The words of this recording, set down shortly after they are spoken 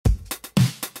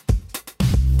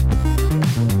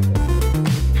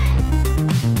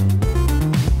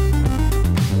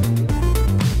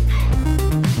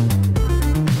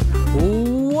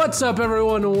What's up,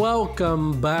 everyone?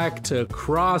 Welcome back to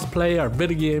Crossplay, our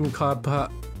video game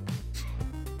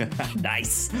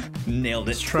Nice. Nailed it.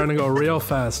 I was trying to go real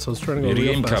fast. Video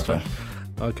game fast.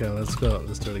 Okay, let's go.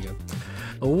 Let's do it again.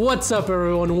 What's up,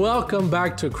 everyone? Welcome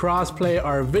back to Crossplay,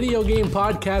 our video game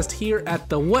podcast here at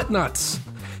the Whatnuts.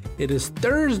 It is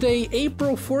Thursday,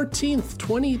 April 14th,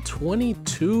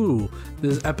 2022.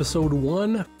 This is episode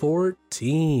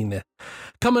 114.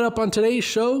 Coming up on today's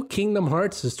show, Kingdom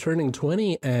Hearts is turning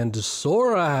 20 and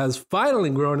Sora has finally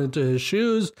grown into his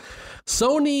shoes.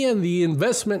 Sony and the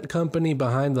investment company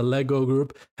behind the Lego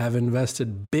Group have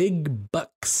invested big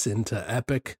bucks into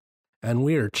Epic, and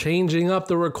we are changing up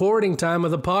the recording time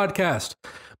of the podcast.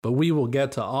 But we will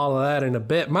get to all of that in a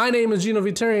bit. My name is Gino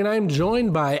Viteri, and I'm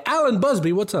joined by Alan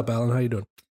Busby. What's up, Alan? How you doing?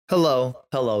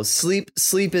 Hello. Sleep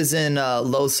is in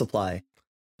low supply.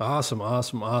 Awesome.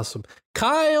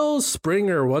 Kyle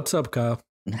Springer. What's up, Kyle?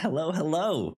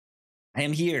 Hello. I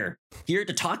am here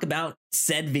to talk about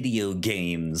said video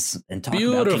games and talk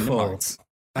about Kingdom Hearts.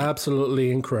 Absolutely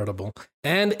incredible.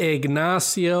 And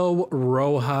Ignacio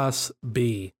Rojas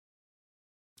B.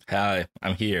 Hi,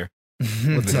 I'm here.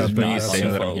 What's up, I'm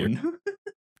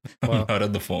out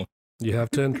of the phone. You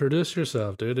have to introduce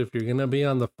yourself, dude. If you're going to be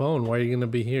on the phone, why are you going to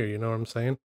be here? You know what I'm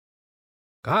saying?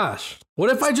 Gosh,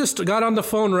 what if I just got on the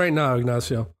phone right now,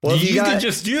 Ignacio? Well, you could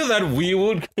just do that. We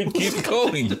would keep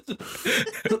going.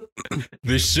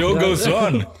 The show goes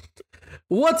on.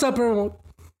 What's up, everyone?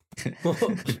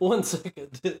 1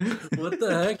 second. What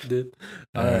the heck, dude?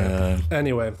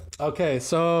 Anyway, okay.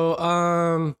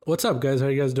 So, what's up, guys? How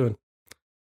you guys doing?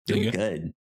 Doing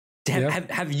good.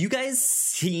 Have you guys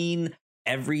seen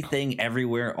Everything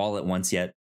Everywhere All at Once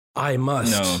yet? I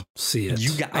must see it.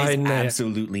 You guys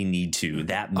absolutely need to.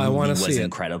 That movie was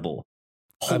incredible.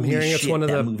 I'm hearing it's one of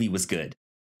that movie was good.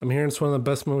 I'm hearing it's one of the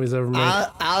best movies ever made.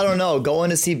 I don't know.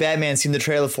 Going to see Batman, seen the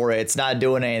trailer for it. It's not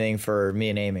doing anything for me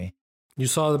and Amy. You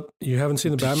haven't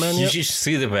seen the Batman yet? You should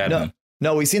see the Batman.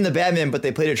 No, we've seen the Batman, but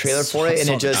they played a trailer for it, and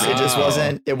it just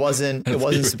wasn't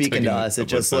speaking to us. It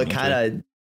just looked kind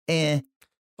of It's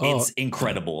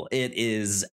incredible. It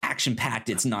is action-packed.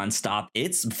 It's nonstop.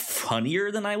 It's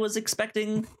funnier than I was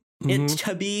expecting it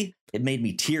to be. It made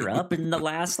me tear up in the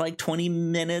last 20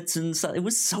 minutes, and so it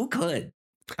was so good.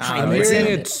 I'm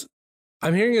hearing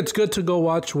it's good to go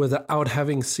watch without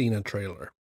having seen a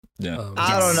trailer. Yeah,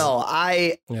 I don't know.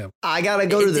 I gotta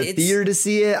go to the theater to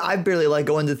see it. I barely like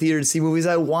going to the theater to see movies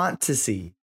I want to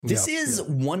see. This is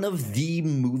one of the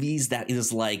movies that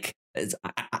is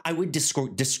I would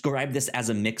describe this as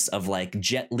a mix of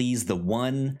Jet Li's The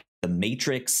One, The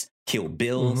Matrix, Kill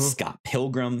Bill, Scott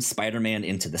Pilgrim, Spider-Man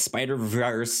Into the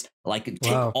Spider-Verse.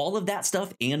 Take all of that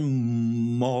stuff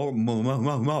and more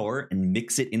and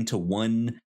mix it into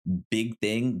one big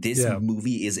thing. This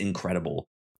movie is incredible.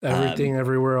 Everything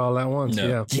Everywhere All at Once.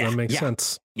 Yeah, that makes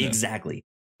sense. Exactly.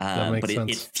 But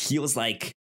it feels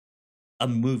like a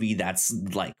movie that's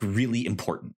really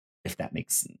important, if that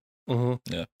makes sense.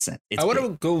 Yeah, it's I want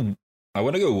to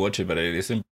go watch it, but it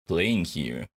isn't playing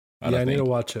here. I need to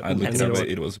watch it. I looked it up.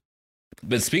 It was.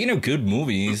 But speaking of good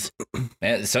movies,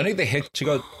 Sonic the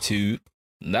Hedgehog 2,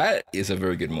 that is a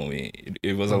very good movie.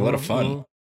 It was a lot of fun.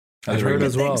 I've heard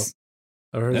as well.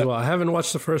 I haven't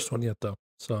watched the first one yet, though,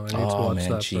 so I need to watch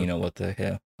that. Gino, what the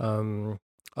hell?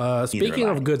 Speaking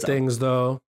of good things,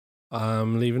 though,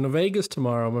 I'm leaving to Vegas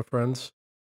tomorrow, my friends.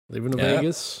 Leaving to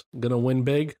Vegas, gonna win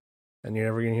big. And you're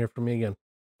never going to hear from me again.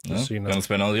 Just so you know. Gonna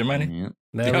spend all your money?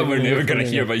 Yeah. We're never going to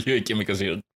hear about you again because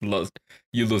you lose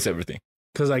everything.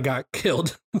 Because I got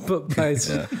killed by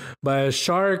a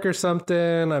shark or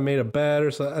something. I made a bet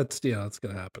or something. That's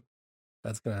going to happen.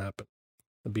 That's going to happen.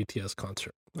 The BTS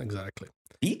concert. Exactly.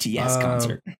 BTS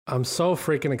concert. I'm so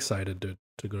freaking excited, dude,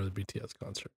 to go to the BTS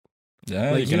concert.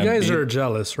 Yeah, you guys are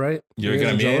jealous, right? You're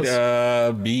going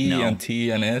to meet B and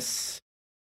T and S.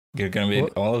 You're going to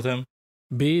meet all of them.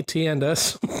 B, T, and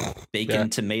S. Bacon,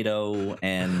 tomato,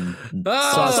 and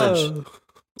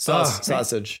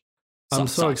sausage. I'm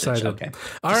so excited. Okay.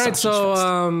 All right,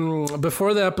 so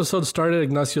before the episode started,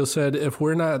 Ignacio said, if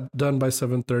we're not done by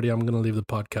 7:30, I'm going to leave the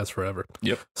podcast forever.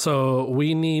 Yep. So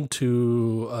we need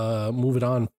to move it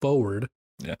on forward.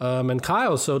 Yeah. And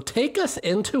Kyle, so take us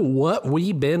into what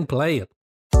we've been playing.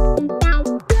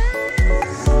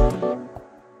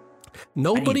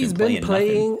 Nobody's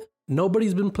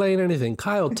been playing anything.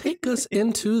 Kyle, take us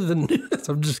into the news.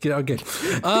 I'm just kidding. Okay.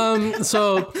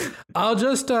 So I'll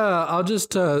just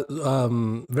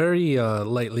very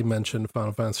lightly mention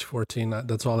Final Fantasy 14.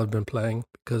 That's all I've been playing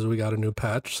because we got a new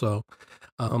patch. So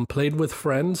played with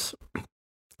friends.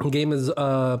 Game is,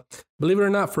 believe it or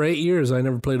not, for 8 years I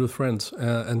never played with friends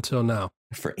until now.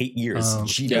 For 8 years,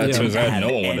 she yeah, didn't turns out have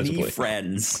no one wanted to any play.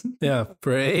 friends. Yeah,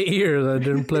 for 8 years I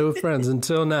didn't play with friends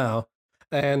until now.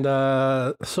 And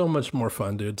so much more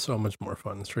fun, dude. So much more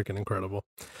fun. It's freaking incredible.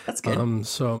 That's good.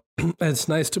 So it's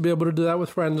nice to be able to do that with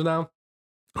friends now,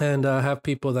 and have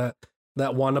people that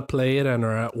want to play it and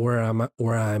are at where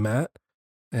I'm at,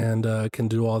 and can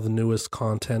do all the newest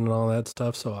content and all that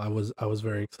stuff. So I was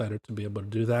very excited to be able to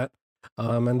do that.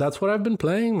 And that's what I've been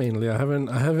playing mainly. I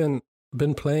haven't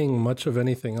been playing much of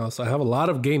anything else. I have a lot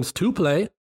of games to play,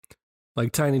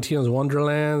 like Tiny Tina's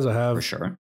Wonderlands. I have For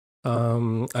sure.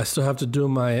 I still have to do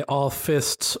my all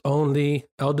fists only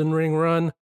Elden Ring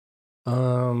run.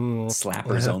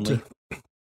 Slappers only.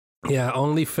 Yeah,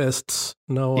 only fists.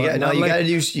 No, You like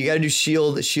gotta do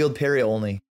shield parry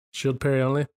only. shield parry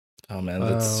only. Oh man,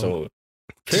 that's so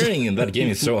parrying in that game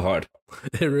is so hard.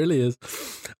 It really is.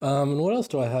 What else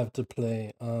do I have to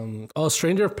play?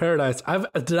 Stranger of Paradise.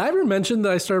 Did I ever mention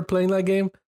that I started playing that game?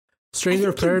 Stranger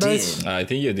of think you Paradise. did. I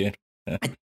think you did.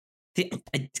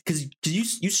 Because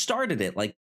you started it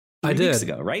like I 3 weeks did.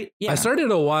 ago, right? Yeah. I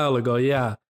started a while ago,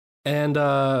 yeah. And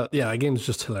that game's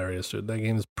just hilarious, dude. That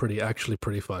game is actually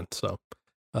pretty fun. So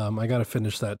I gotta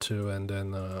finish that too. And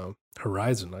then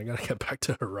Horizon. I gotta get back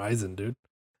to Horizon, dude.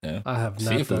 Yeah. I have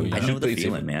not Sifu, done you I that. know the play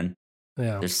feeling, Sifu. man.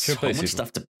 Yeah. There's Sure so play much Sifu.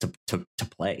 stuff to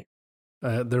play.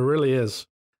 There really is.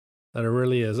 There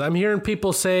really is. I'm hearing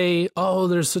people say, "Oh,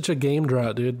 there's such a game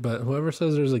drought, dude." But whoever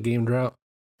says there's a game drought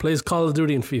plays Call of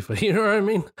Duty and FIFA. You know what I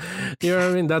mean? You know what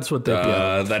I mean? That's what they do.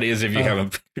 That is if you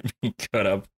haven't been caught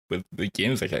up with the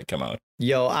games that had come out.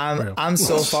 Yo, Real. I'm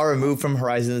so far removed from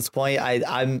Horizon at this point.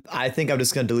 I think I'm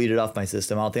just gonna delete it off my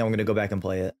system. I don't think I'm gonna go back and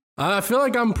play it. I feel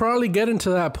like I'm probably getting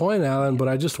to that point, Alan. But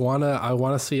I just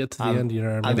wanna see it to the end. You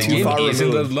know what I I'm mean? The too game far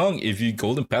isn't that removed. long. If you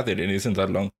golden path it, it isn't that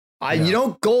long. You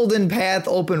don't golden path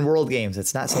open world games.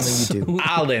 It's not something you do.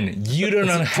 Alan, you do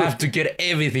not have to get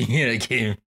everything in a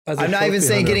game. As a I'm not even trophy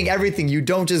saying hunter. getting everything. You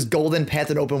don't just golden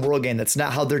path an open world game. That's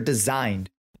not how they're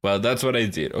designed. Well, that's what I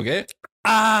did. Okay.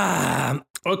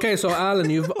 Okay, so Alan,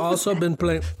 you've also been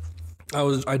playing.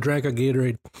 I drank a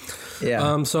Gatorade.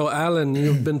 Yeah. So Alan,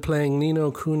 you've been playing Nino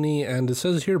Kuni, and it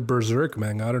says here Berserk,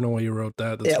 man. I don't know why you wrote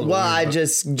that. That's Yeah, a little well, I weird.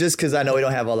 just because I know we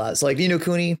don't have all that. So like Ni no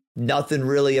Kuni, nothing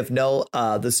really of note.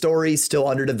 The story's still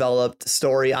underdeveloped.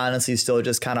 Story honestly still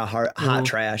just kind of hot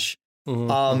trash.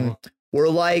 Mhm. We're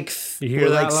like You hear we're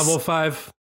that, like level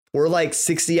 5? we're like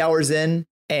 60 hours in,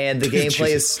 and the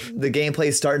gameplay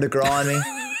is starting to grow on me.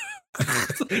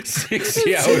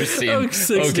 60 hours in. Oh,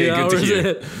 60 Okay, hours good to hear.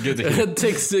 in. Good to hear. It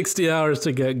takes 60 hours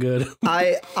to get good.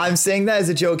 I'm saying that as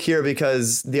a joke here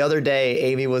because the other day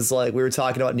Amy was like, we were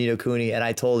talking about Ni no Kuni, and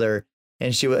I told her,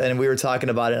 and we were talking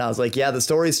about it, and I was like, yeah, the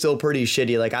story's still pretty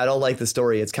shitty. Like, I don't like the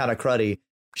story. It's kind of cruddy.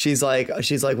 She's like,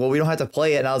 well, we don't have to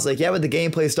play it. And I was like, yeah, but the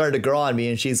gameplay's starting to grow on me.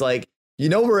 And she's like, you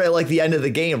know, we're at like the end of the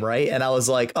game, right? And I was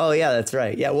like, oh yeah, that's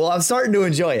right. Yeah, well, I'm starting to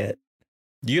enjoy it.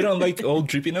 You don't like old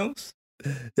Drippy Nose?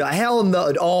 The hell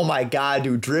no. Oh my God,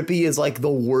 dude. Drippy is like the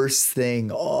worst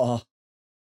thing. Oh,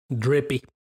 Drippy.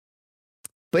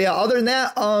 but yeah, other than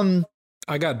that,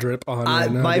 I got drip on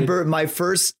right now, my dude. my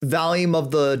first volume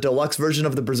of the deluxe version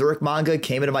of the Berserk manga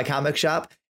came into my comic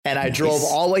shop, and I drove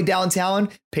all the way downtown,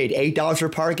 paid $8 for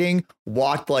parking,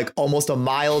 walked like almost a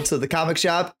mile to the comic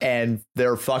shop, and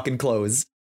they're fucking closed.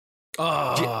 Oh,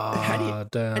 How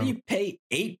damn. do you pay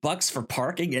 $8 for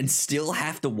parking and still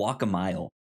have to walk a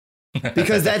mile?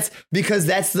 Because that's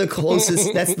the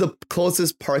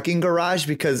closest parking garage,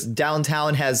 because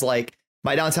downtown has like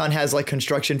my downtown has like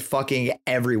construction fucking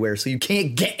everywhere, so you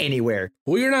can't get anywhere.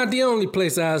 Well, you're not the only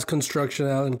place that has construction,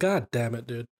 Alan. God damn it,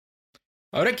 dude.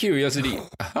 Out of curiosity,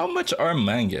 how much are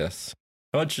mangas?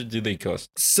 How much do they cost?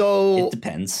 So It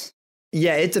depends.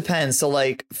 yeah, it depends. So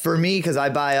like for me, because I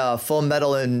buy Full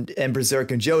Metal and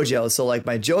Berserk and JoJo, so like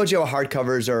my JoJo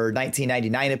hardcovers are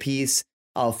 $19.99 a piece.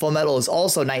 Full Metal is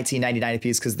also $19.99 a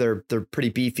piece because they're pretty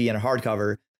beefy in a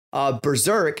hardcover.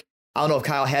 Berserk, I don't know if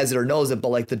Kyle has it or knows it, but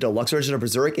like the deluxe version of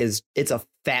Berserk it's a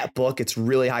fat book. It's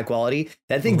really high quality.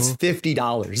 That thing's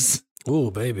 $50, Ooh,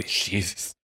 baby.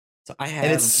 Jesus. So I have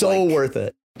and it's so like, worth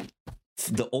it.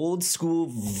 the old school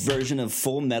version of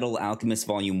Full Metal Alchemist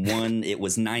Volume 1. It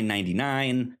was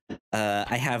 $9.99.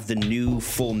 I have the new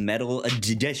Full Metal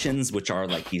editions, which are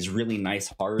like these really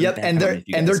nice hard. Yep, and they're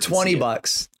 $20.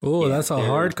 $20. Oh, Yeah, that's a they're-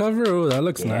 hardcover. Oh, that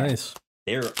looks Yeah. nice.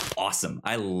 They're awesome.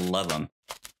 I love them.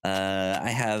 I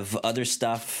have other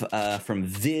stuff from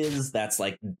Viz that's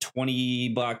like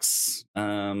 $20.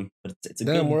 But it's a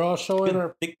Damn, good, we're all showing good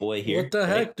our. thick boy here. What the right?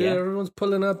 heck, dude? Yeah. Everyone's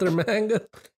pulling out their manga.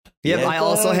 Yep, Yeah. I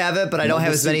also have it, but I don't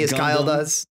have as many as Kyle Gundam.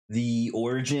 does. The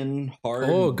Origin hard.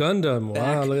 Oh, Gundam. Wow,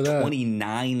 back, look at that.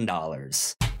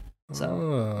 $29. So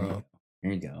Oh.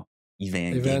 There you go.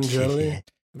 Evangelion.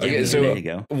 Okay, so there you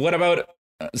go. what about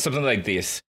something like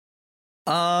this?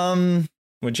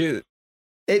 Would you?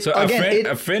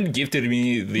 A friend gifted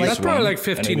me this. That's probably like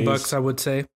and it $15, is- I would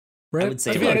say. Right? I would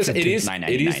say To be like honest, it is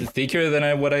 $9.99. thicker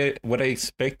than what I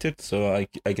expected. So I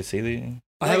could say the.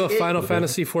 I have a Like, Final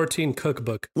Fantasy 14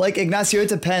 cookbook. Like Ignacio, it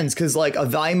depends because like a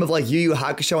volume of like Yu Yu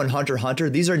Hakusho and Hunter x Hunter,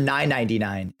 these are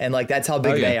 $9.99, and like that's how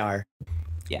big Okay. they are.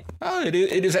 Oh, it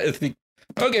is.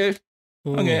 Okay,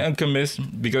 okay, I'm convinced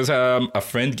because a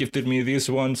friend gifted me this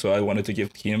one, so I wanted to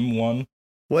gift him one.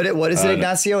 What is it,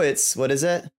 Ignacio? It's what is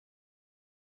it?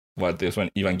 What this one,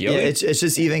 Yeah, Evangelion? it's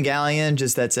just Evangelion.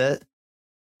 Just that's it.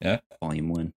 Volume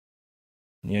 1.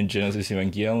 Neon Genesis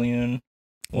Evangelion.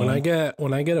 When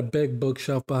one. I get a big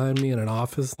bookshelf behind me in an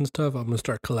office and stuff, I'm gonna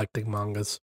start collecting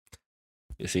mangas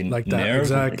You see, like that. Nerve?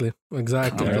 Exactly. Nerve.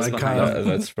 Like Behind Kyle.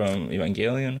 That's from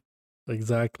Evangelion.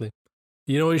 Exactly.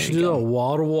 You know what you There should you do? go.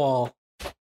 Wall to wall,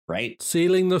 Right?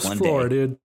 ceiling this One floor, day.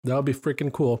 dude. That would be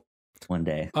freaking cool. One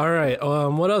day. All right.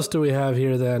 What else do we have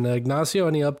here then? Ignacio,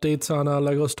 any updates on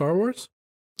Lego Star Wars?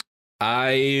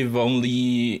 I've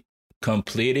only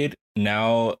completed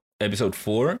now episode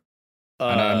 4,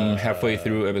 and I'm halfway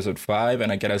through episode 5,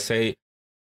 and I gotta say,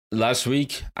 last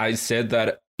week I said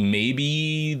that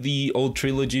maybe the old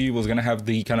trilogy was gonna have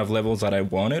the kind of levels that I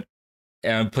wanted,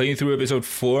 and playing through episode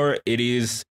 4, it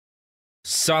is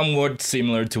somewhat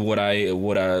similar to what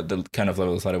the kind of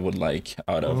levels that I would like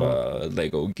out of a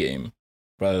Lego game,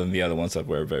 rather than the other ones that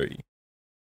were very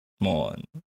small and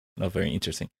not very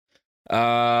interesting.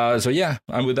 So yeah,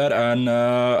 I'm with that.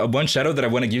 And one shout out that I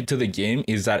want to give to the game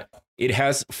is that it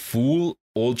has full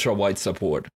ultra wide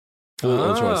support. Full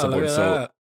ultra wide support. So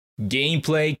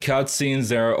gameplay, cutscenes,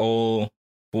 they're all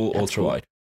full That's ultra cool. wide.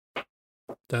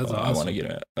 That's I want awesome. to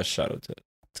give a shout out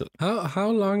to How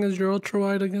long is your ultra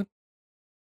wide again?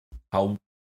 how.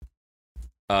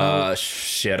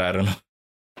 Shit, I don't know.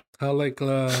 How like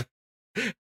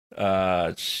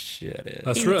Shit.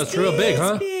 that's real big,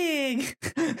 huh? Big.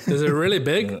 Is it really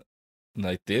big?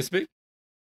 Like this big?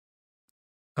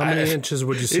 How many inches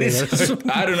would you say? It is, that is?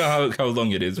 I don't know how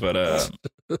long it is, but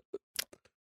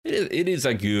it is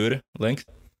a good length.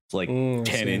 It's like I 10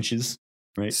 see. inches.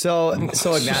 Right? So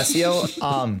Ignacio,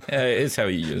 It's how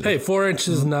you use it. Hey, 4 inches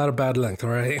is not a bad length, all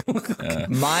right?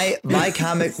 my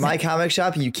comic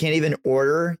shop, you can't even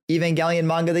order Evangelion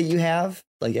manga that you have.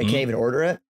 Like I can't even order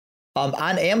it. On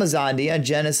Amazon, Neon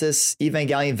Genesis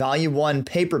Evangelion Volume 1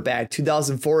 paperback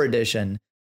 2004 edition.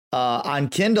 On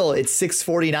Kindle, it's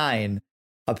 $6.49.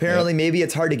 Apparently, maybe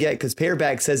it's hard to get because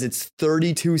paperback says it's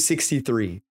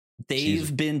 $32.63.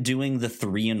 They've been doing the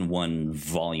 3-in-1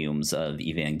 volumes of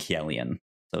Evangelion.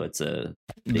 So it's a.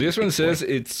 This one says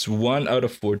it's 1 out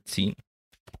of 14.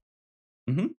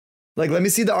 Like, let me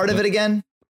see the art of it again.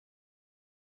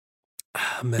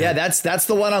 Ah, man. Yeah, that's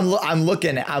the one I'm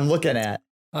looking at.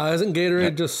 Isn't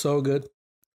Gatorade just so good?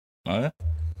 Oh, yeah.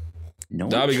 No,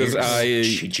 No, because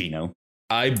Chichino.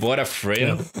 I bought a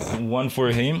friend one for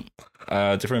him,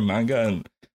 different manga, and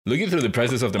looking through the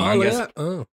prices of the Oh, look mangas, at that.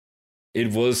 Oh.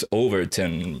 it was over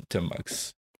 10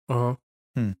 bucks. Uh-huh.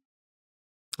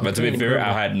 But to be fair,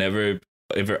 I had never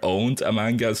ever owned a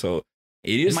manga, so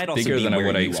it is might also thicker be than where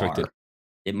what I you expected. are.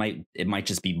 It might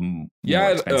just be more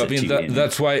Yeah, expensive I mean to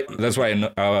that's why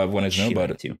I wanted to know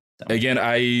about it. too. So. Again,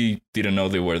 I didn't know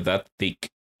they were that thick.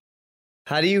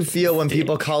 How do you feel when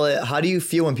people call it? How do you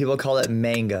feel when people call it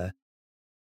manga?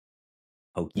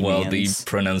 Well, the Pokemans.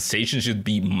 pronunciation should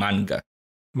be manga.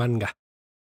 Manga.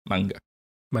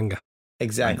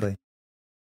 Exactly.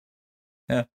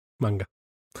 Manga.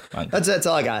 That's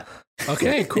all I got.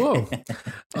 Okay, cool.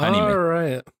 Anime. All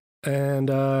right. And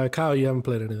Kyle, you haven't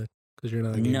played anything because you're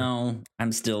not a gamer. No,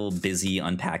 I'm still busy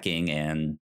unpacking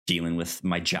and dealing with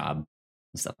my job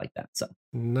and stuff like that. So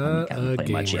Not haven't a played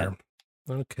much yet. gamer.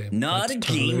 Okay. not that's a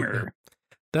totally gamer. okay.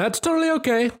 That's totally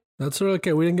okay. That's totally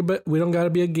okay. We don't got to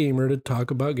be a gamer to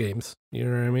talk about games. You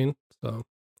know what I mean? So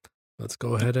let's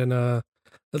go ahead and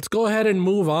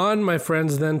move on, my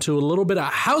friends, then to a little bit of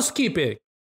housekeeping.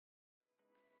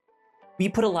 We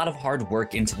put a lot of hard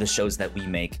work into the shows that we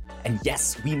make. And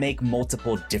yes, we make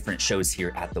multiple different shows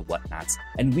here at The Whatnots.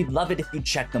 And we'd love it if you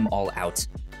check them all out.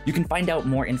 You can find out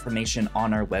more information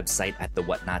on our website at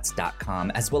thewhatnots.com,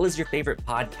 as well as your favorite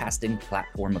podcasting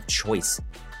platform of choice.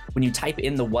 When you type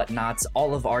in The Whatnots,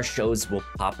 all of our shows will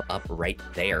pop up right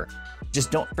there. Just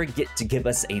don't forget to give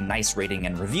us a nice rating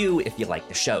and review if you like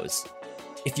the shows.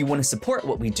 If you want to support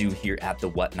what we do here at The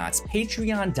Whatnots,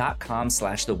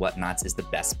 patreon.com/thewhatnots is the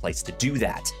best place to do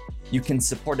that. You can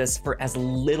support us for as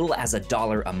little as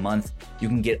 $1 a month. You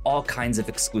can get all kinds of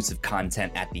exclusive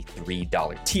content at the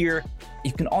 $3 tier.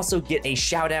 You can also get a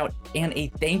shout out and a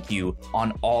thank you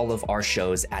on all of our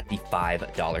shows at the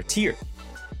 $5 tier.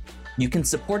 You can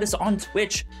support us on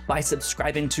Twitch by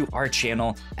subscribing to our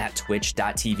channel at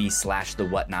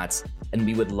twitch.tv/thewhatnots, and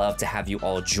we would love to have you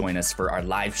all join us for our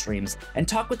live streams and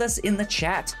talk with us in the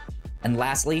chat. And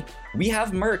lastly, we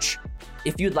have merch.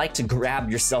 If you'd like to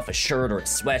grab yourself a shirt or a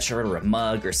sweatshirt or a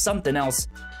mug or something else,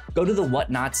 go to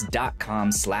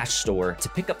thewhatnots.com/store to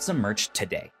pick up some merch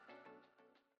today.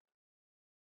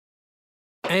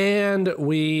 And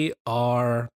we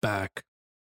are back.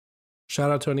 Shout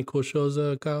out to any cool shows,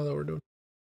 Kyle, that we're doing.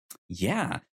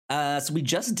 Yeah. So we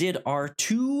just did our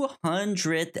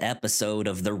 200th episode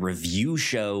of the review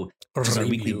show, which is our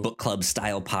weekly book club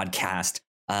style podcast.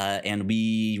 And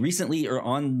we recently are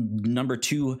on number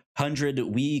 200.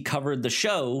 We covered the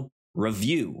show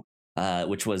Review,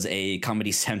 which was a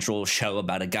Comedy Central show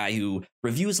about a guy who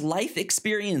reviews life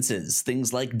experiences,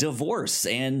 things like divorce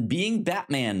and being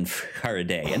Batman for a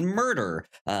day and murder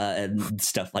and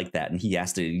stuff like that. And he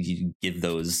has to give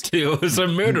those. He was a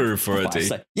murderer for a day.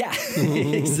 Yeah,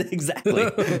 exactly.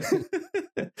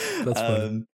 That's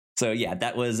funny. So yeah,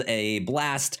 that was a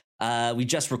blast. We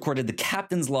just recorded the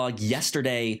Captain's Log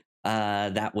yesterday.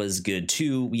 That was good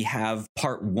too. We have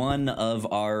part 1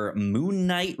 of our Moon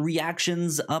Knight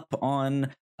reactions up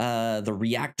on the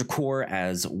Reactor Core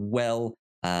as well.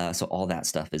 So all that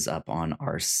stuff is up on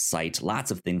our site.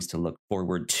 Lots of things to look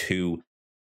forward to.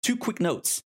 2 quick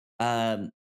notes.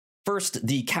 First,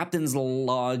 the Captain's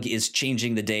Log is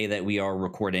changing the day that we are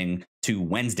recording to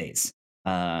Wednesdays.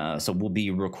 So we'll be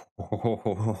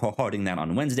recording that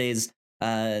on Wednesdays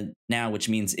now, which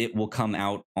means it will come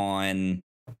out on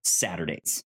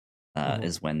Saturdays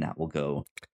is when that will go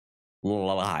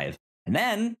live. And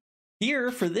then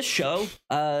here for this show,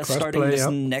 starting this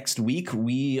next week,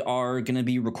 we are going to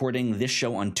be recording this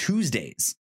show on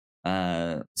Tuesdays.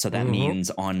 So that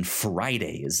means on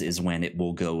Fridays is when it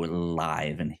will go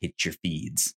live and hit your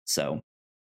feeds. So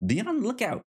be on the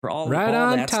lookout for all right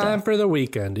all on that time stuff. for the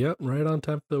weekend. Yep, right on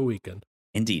time for the weekend.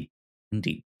 Indeed.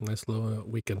 Nice little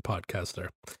weekend podcast there.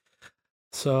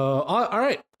 So, all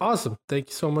right, awesome. Thank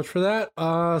you so much for that.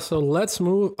 So let's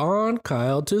move on,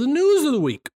 Kyle, to the news of the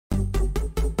week.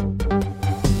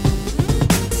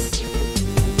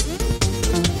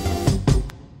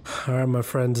 All right, my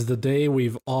friends, the day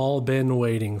we've all been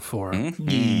waiting for.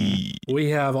 We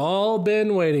have all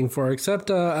been waiting for, except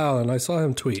Alan. I saw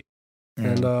him tweet.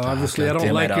 And obviously, I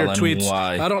don't like your tweets.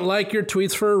 Why? I don't like your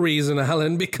tweets for a reason,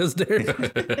 Alan, because they're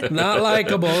not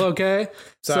likable, okay?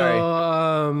 Sorry.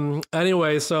 So,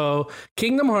 anyway, so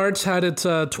Kingdom Hearts had its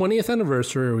 20th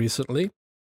anniversary recently,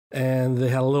 and they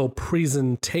had a little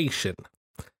presentation.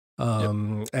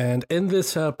 And in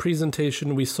this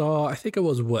presentation, we saw, I think it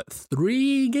was,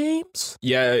 3 games?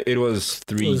 Yeah, it was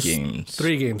 3 games.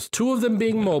 3 games. 2 of them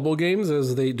being mobile games,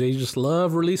 as they just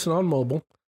love releasing on mobile.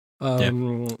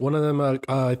 One of them,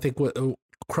 I think,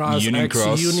 Cross Union X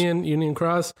Cross. Union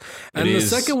Cross, and the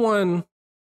second one,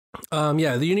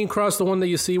 the Union Cross, the one that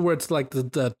you see where it's like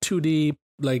the 2D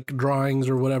like drawings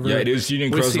or whatever. Yeah, it is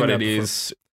Union Cross, but it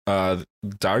is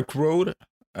Dark Road,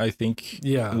 I think.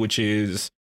 Yeah, which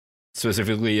is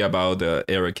specifically about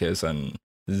Ericus and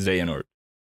Xehanort.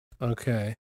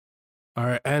 Okay, all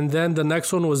right, and then the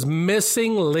next one was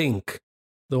Missing Link.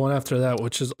 The one after that,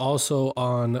 which is also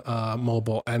on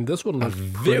mobile, and this one looks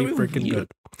very freaking good.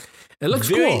 It looks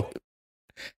cool.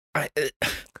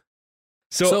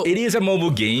 So it is a mobile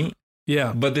game.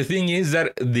 Yeah, but the thing is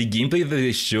that the gameplay that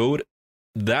they showed,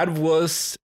 that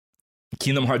was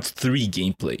Kingdom Hearts 3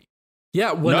 gameplay.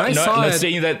 Yeah, when I saw not it,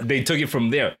 saying that they took it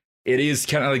from there. It is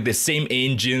kind of like the same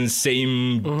engine,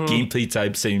 same gameplay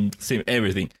type, same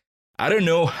everything. I don't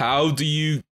know, how do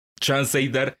you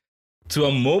translate that to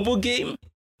a mobile game?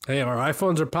 Hey, our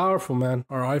iPhones are powerful, man.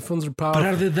 Our iPhones are powerful.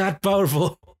 But are they that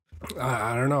powerful?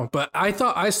 I don't know. But I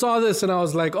thought I saw this and I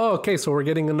was like, oh, okay, so we're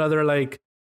getting another like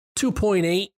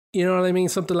 2.8, you know what I mean?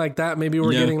 Something like that. Maybe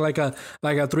we're getting like a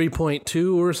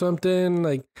 3.2 or something.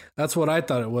 Like that's what I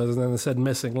thought it was. And then it said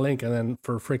Missing Link, and then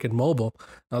for freaking mobile.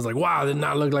 I was like, wow, it did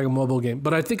not look like a mobile game.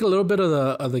 But I think a little bit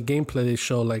of the gameplay they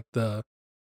show, like the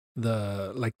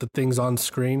things on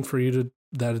screen for you to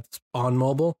that it's on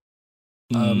mobile.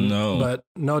 No, but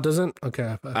no, it doesn't.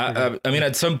 Okay, I mean,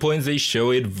 at some points they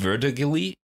show it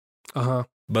vertically. But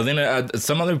then at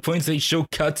some other points they show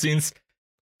cutscenes.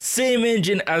 Same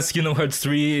engine as Kingdom Hearts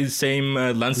 3, same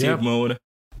landscape mode.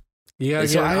 You gotta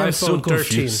get an iPhone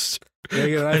 13. You gotta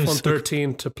get an iPhone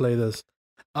 13 to play this.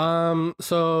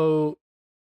 So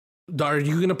are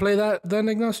you gonna play that then,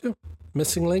 Ignacio?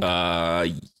 Missing Link?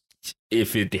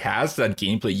 If it has that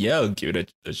gameplay, yeah, I'll give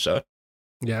it a shot.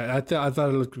 Yeah, I thought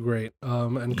it looked great.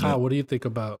 And Kyle, what do you think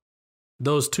about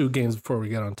those two games before we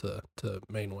get on to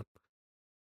main one?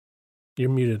 You're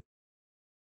muted.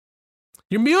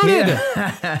 You're muted.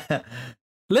 Yeah.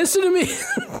 Listen to me.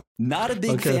 Not a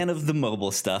big fan of the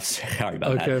mobile stuff. Sorry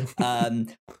about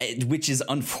that. Which is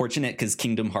unfortunate because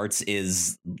Kingdom Hearts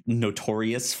is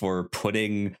notorious for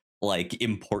putting like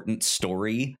important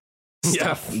story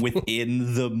stuff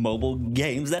within the mobile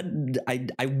games that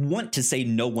I want to say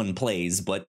no one plays,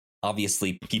 but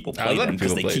obviously people play them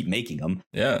because they keep making them.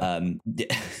 Yeah.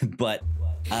 But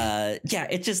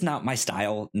it's just not my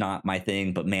style, not my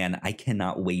thing. But man, I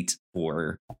cannot wait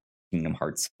for Kingdom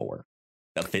Hearts 4.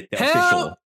 The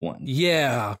official one.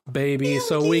 Yeah, baby.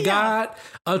 So we got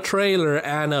a trailer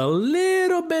and a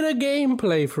little bit of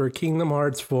gameplay for Kingdom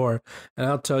Hearts 4. And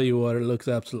I'll tell you what, it looks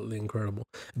absolutely incredible.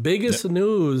 Biggest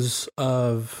news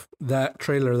of that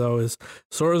trailer, though, is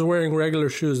Sora's wearing regular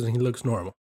shoes and he looks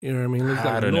normal. You know what I mean? He looks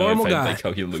like a normal guy. I like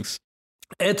how he looks.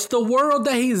 It's the world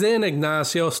that he's in,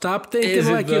 Ignacio. Stop thinking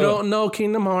like you don't know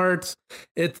Kingdom Hearts.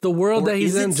 It's the world that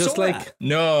he's in, just like...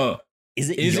 No. Is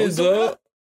it Sora?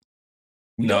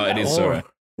 No, it is Sora.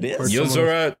 It is.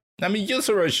 Yozora. I mean,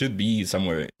 Yozora should be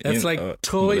somewhere. It's like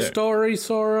Toy Story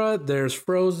Sora. There's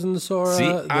Frozen Sora. See,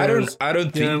 I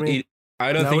don't think it.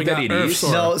 I don't think that it is.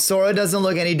 Sora. No, Sora doesn't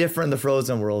look any different in the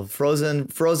Frozen world. Frozen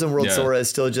world Sora is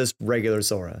still just regular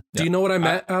Sora. Do you know what I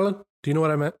meant, Alan? Do you know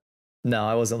what I meant? No,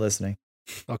 I wasn't listening.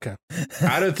 Okay.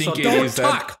 I don't think it is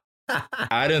that.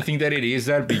 I don't think that it is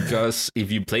that because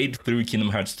if you played through Kingdom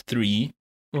Hearts 3,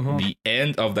 the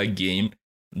end of that game,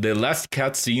 the last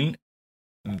cutscene,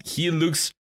 he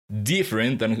looks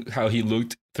different than how he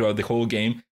looked throughout the whole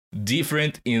game.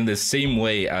 Different in the same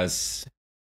way as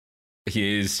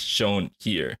he is shown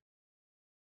here.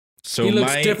 So he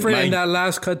looks different in that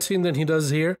last cutscene than he does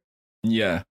here?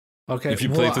 Yeah. Okay. If you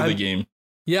play through the game.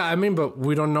 Yeah, I mean, but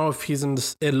we don't know if he's in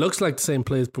the... It looks like the same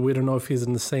place, but we don't know if he's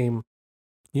in the same...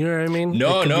 You know what I mean?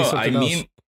 No, I mean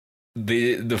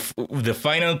the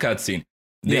final cutscene.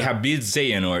 They have beat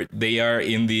Xehanort. They are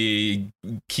in the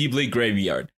Keyblade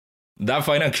graveyard. That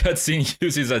final cutscene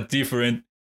uses a different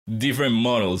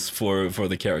models for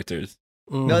the characters.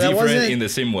 No, that wasn't in the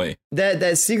same way.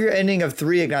 That secret ending of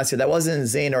 3, Ignacio. That wasn't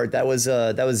Xehanort. That was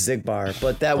Xigbar.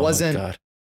 But that wasn't. God.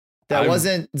 That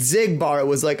wasn't Xigbar. It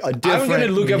was like a different. I'm gonna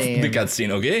look name. up the cutscene.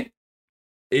 Okay,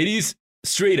 it is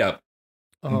straight up.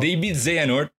 They beat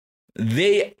Xehanort.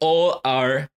 They all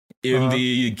are in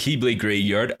the Keyblade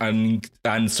graveyard, and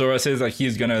Sora says that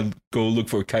he's gonna go look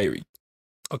for Kairi.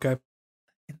 Okay.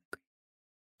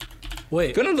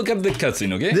 Wait. Gonna look up the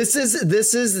cutscene, okay? This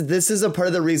is a part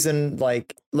of the reason,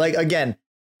 like again,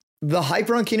 the hype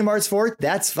around Kingdom Hearts 4,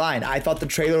 that's fine. I thought the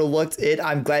trailer looked it.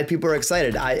 I'm glad people are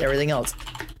excited. Everything else.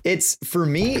 It's for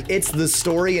me, it's the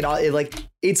story and all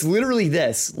it's literally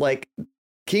this. Like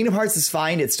Kingdom Hearts is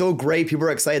fine. It's still great. People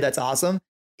are excited. That's awesome.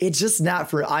 It's just not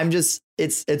for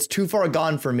it's too far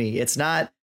gone for me. It's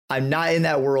not, I'm not in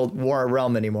that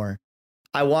realm anymore.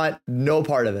 I want no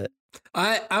part of it.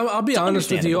 I'll be honest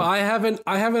with you. I haven't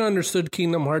understood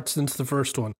Kingdom Hearts since the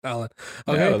first one, Alan.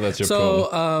 Okay, that's your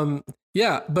problem.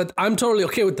 Yeah, but I'm totally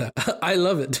okay with that. I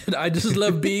love it, dude. I just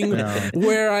love being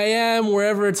where I am,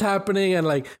 wherever it's happening, and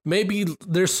like maybe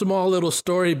there's small little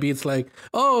story beats, like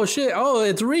oh shit, oh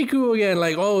it's Riku again,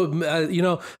 like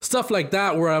stuff like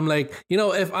that, where I'm like,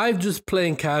 if I'm just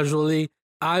playing casually,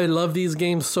 I love these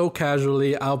games so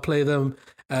casually. I'll play them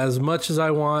as much as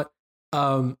I want.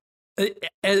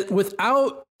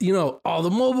 Without all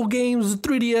the mobile games, the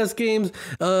 3DS games,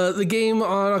 the game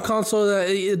on a console that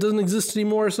it doesn't exist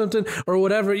anymore or something or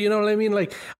whatever, you know what I mean?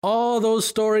 Like all those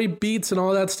story beats and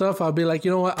all that stuff, I'll be like,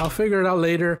 you know what? I'll figure it out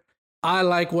later. I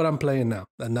like what I'm playing now,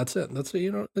 and that's it. That's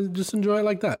it. Just enjoy it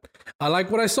like that. I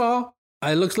like what I saw.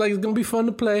 It looks like it's gonna be fun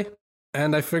to play,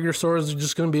 and I figure Sora's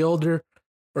just gonna be older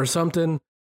or something.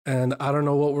 And I don't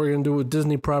know what we're gonna do with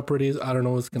Disney properties. I don't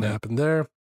know what's gonna happen there.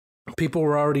 People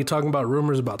were already talking about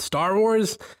rumors about Star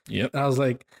Wars. Yep. And I was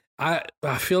like, I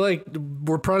feel like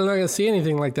we're probably not going to see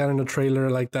anything like that in a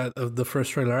trailer like that of the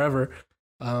first trailer ever.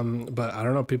 But I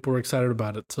don't know. People were excited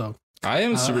about it. So I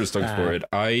am super stoked for it.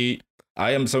 I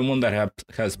am someone that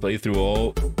has played through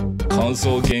all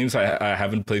console games. I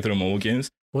haven't played through mobile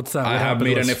games. What's that? I have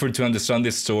made an effort to understand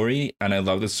this story, and I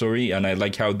love the story, and I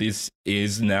like how this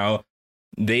is now.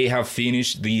 They have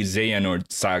finished the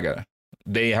Xehanort saga.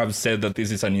 They have said that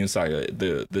this is a new saga.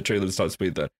 The trailer starts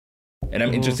with that. And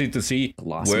I'm interested to see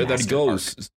where that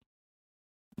goes. Arc.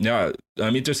 Yeah,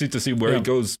 I'm interested to see where it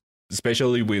goes,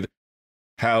 especially with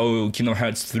how Kingdom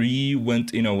Hearts 3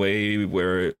 went in a way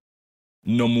where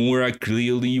Nomura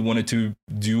clearly wanted to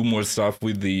do more stuff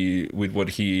with what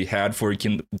he had for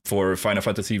Final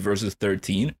Fantasy Versus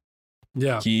 13.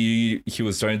 Yeah. He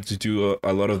was trying to do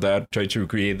a lot of that, try to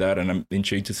recreate that, and I'm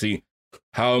intrigued to see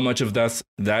how much of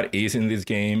that is in this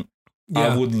game. Yeah.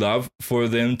 I would love for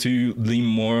them to lean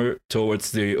more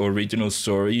towards the original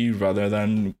story rather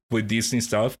than with Disney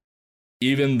stuff.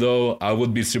 Even though I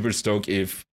would be super stoked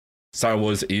if Star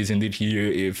Wars is indeed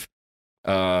here, if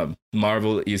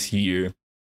Marvel is here.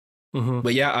 Mm-hmm.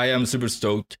 But yeah, I am super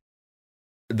stoked.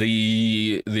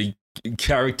 The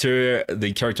character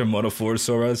model for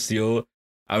Sora still,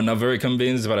 I'm not very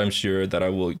convinced, but I'm sure that I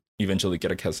will eventually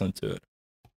get accustomed to it.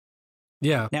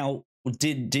 Yeah. Now,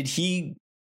 did he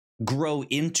grow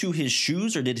into his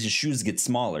shoes, or did his shoes get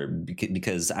smaller?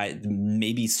 Because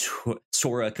maybe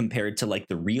Sora compared to like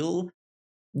the real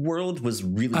world was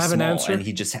really small, and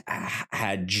he just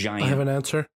had giant. I have an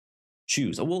answer.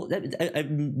 Shoes. Well, I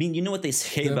mean, you know what they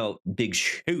say about big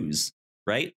shoes,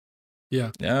 right?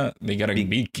 Yeah, they got a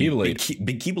big keyblade.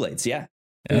 Big keyblades, yeah.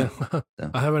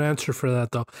 I have an answer for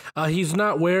that though. He's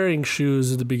not wearing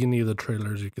shoes at the beginning of the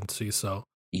trailer, as you can see. So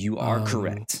you are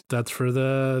correct. That's for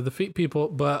the feet people.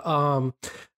 But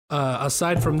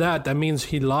aside from that, that means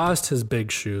he lost his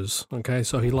big shoes. Okay,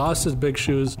 so he lost his big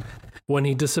shoes when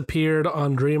he disappeared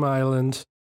on Dream Island.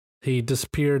 He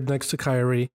disappeared next to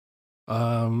Kairi.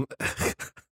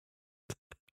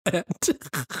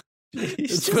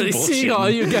 It's funny seeing all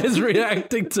you guys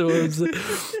reacting to him.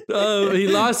 He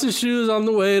lost his shoes on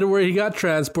the way to where he got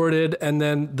transported, and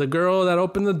then the girl that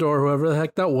opened the door, whoever the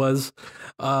heck that was,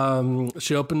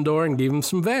 she opened the door and gave him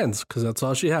some Vans because that's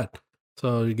all she had.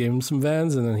 So he gave him some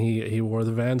Vans, and then he wore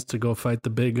the Vans to go fight the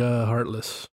big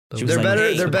Heartless. They're better.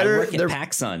 Hey, they're better. I work at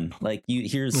PacSun. Like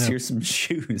here's some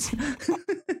shoes.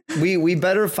 we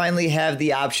better finally have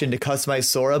the option to customize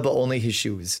Sora, but only his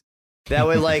shoes. That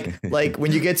way, like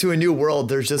when you get to a new world,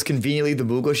 there's just conveniently the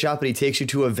Moogle shop, and he takes you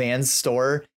to a Vans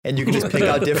store, and you can just pick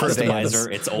out different Vans.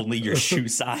 It's only your shoe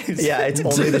size. Yeah, it's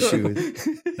only the shoes.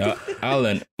 Now,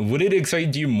 Alan, would it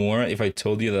excite you more if I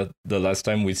told you that the last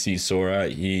time we see Sora,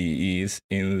 he is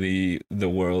in the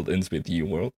world ends with you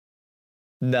world?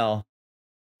 No.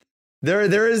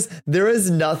 There is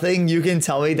nothing you can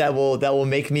tell me that will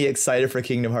make me excited for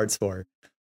Kingdom Hearts 4.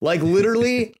 Like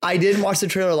literally, I didn't watch the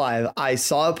trailer live. I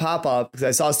saw it pop up because I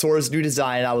saw Sora's new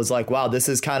design. And I was like, wow, this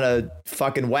is kind of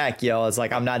fucking whack, yo. It's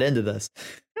like, I'm not into this.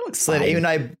 It looks so fine.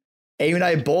 Amy and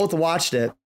I both watched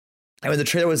it. And when the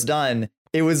trailer was done,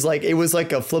 it was like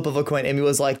a flip of a coin. Amy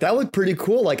was like, that looked pretty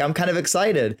cool. Like, I'm kind of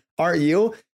excited. Aren't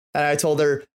you? And I told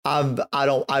her, I'm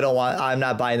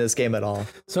not buying this game at all.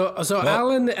 So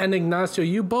Alan and Ignacio,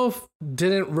 you both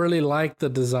didn't really like the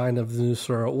design of the new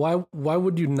Sora. Why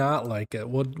would you not like it?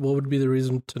 What would be the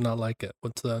reason to not like it?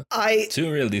 What's the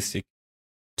too realistic?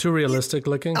 Too realistic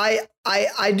looking? I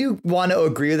do want to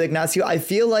agree with Ignacio. I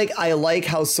feel like I like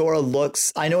how Sora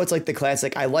looks. I know it's like the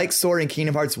classic. I like Sora in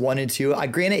Kingdom Hearts 1 and 2.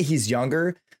 Granted he's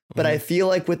younger, but I feel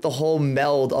like with the whole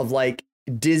meld of like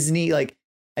Disney, like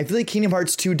I feel like Kingdom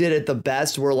Hearts 2 did it the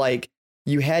best, where like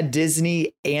you had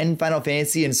Disney and Final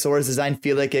Fantasy, and Sora's design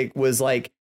feel like it was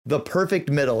like the perfect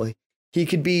middle. He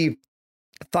could be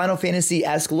Final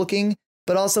Fantasy-esque looking,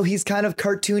 but also he's kind of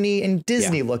cartoony and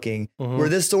Disney looking, where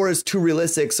this Sora is too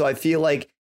realistic. So I feel like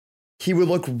he would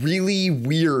look really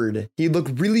weird. He'd look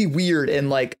really weird in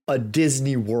like a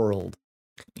Disney world.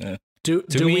 Yeah. Do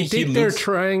we think they're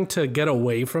trying to get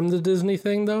away from the Disney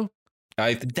thing though?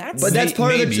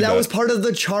 That was part of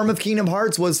the charm of Kingdom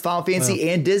Hearts was Final Fantasy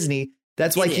and Disney.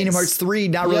 That's why Kingdom Hearts 3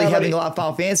 not really having a lot of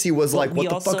Final Fantasy was like, what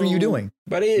the fuck are you doing?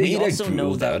 But we also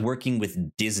know that working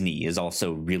with Disney is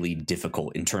also really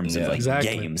difficult in terms of like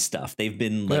game stuff. They've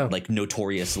been like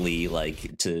notoriously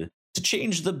like to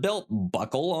change the belt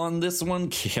buckle on this one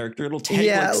character, it'll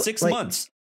take like 6 months.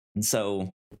 And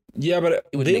so but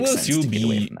they will still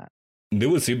be they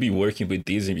will still be working with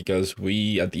Disney because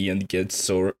we at the end get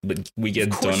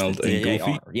Donald and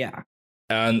Goofy.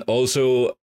 And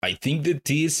also I think that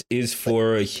this is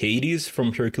for Hades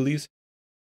from Hercules.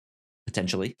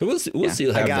 Potentially. So we'll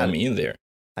still have them in there.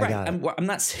 I'm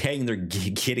not saying they're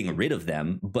getting rid of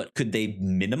them, but could they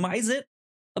minimize it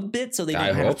a bit so they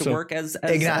don't have to work as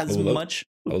much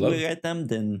with them?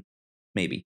 Then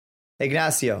maybe.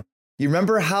 Ignacio, you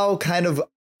remember how kind of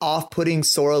off-putting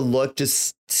Sora looked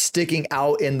just sticking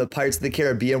out in the Pirates of the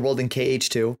Caribbean world in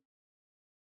KH2?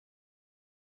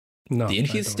 No. Didn't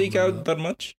he stick out that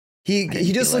much? He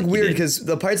just looked weird because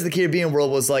the Pirates of the Caribbean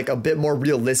world was like a bit more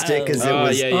realistic because it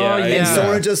was and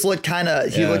Sora just looked kind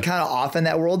of off in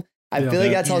that world. I feel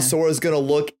like that's how Sora's gonna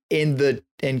look in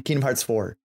Kingdom Hearts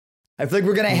 4. I feel like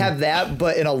we're gonna have that,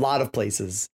 but in a lot of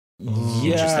places.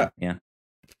 Yeah.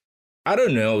 I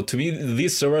don't know. To me,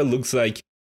 this Sora looks like,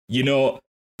 you know,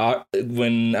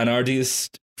 when an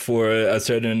artist for a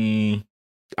certain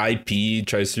IP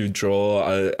tries to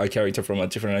draw a character from a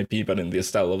different IP, but in the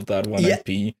style of that one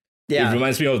IP. Yeah. It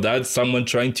reminds me of that. Someone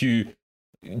trying to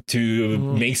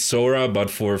make Sora, but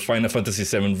for Final Fantasy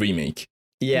VII Remake.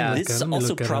 Yeah. This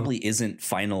also probably isn't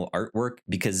final artwork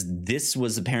because this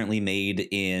was apparently made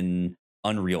in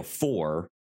Unreal 4.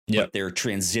 But they're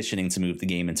transitioning to move the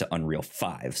game into Unreal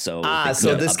 5. So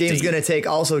so this game's going to take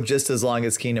also just as long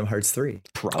as Kingdom Hearts 3.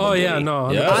 Probably. Oh, yeah,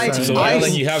 no. Yeah, so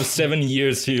like you have 7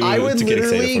 years to I would to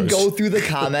literally go through the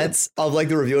comments of like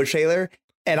the review trailer,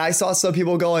 and I saw some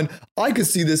people going, I could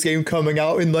see this game coming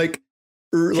out in like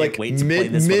mid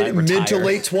to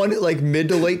late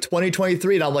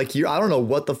 2023. And I'm like, I don't know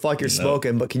what the fuck you're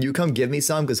smoking, but can you come give me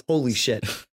some? Because holy shit,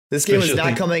 this game is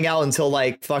not coming out until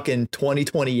like fucking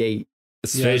 2028.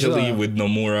 Especially with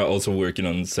Nomura also working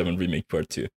on 7 Remake Part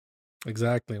 2.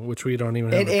 Exactly, which we don't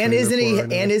even have. And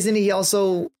isn't he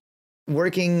also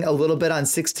working a little bit on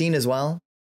 16 as well?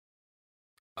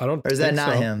 I don't. Or is that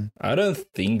not him? I don't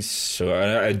think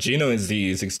so. Gino is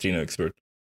the 16 expert.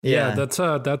 Yeah,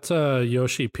 that's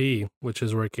Yoshi P, which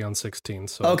is working on 16.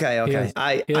 So okay.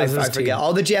 I forget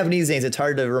all the Japanese names. It's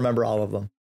hard to remember all of them.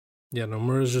 Yeah,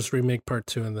 Nomura's just Remake Part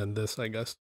 2 and then this, I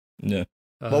guess. Yeah.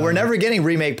 Well, we're never getting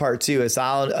Remake Part 2. You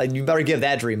better give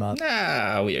that dream up.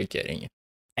 Nah, we are getting it.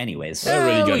 Anyways. We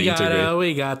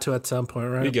got to at some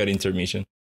point, right? We got intermission.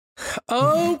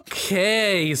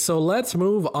 Okay, so let's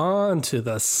move on to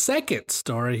the second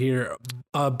story here.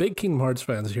 Big Kingdom Hearts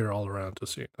fans here all around,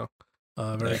 just so you know.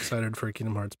 Very excited for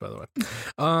Kingdom Hearts, by the way.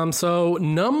 So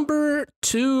number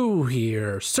 2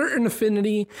 here, Certain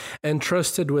Affinity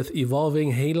entrusted with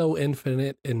evolving Halo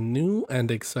Infinite in new and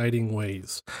exciting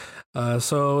ways.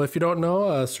 So if you don't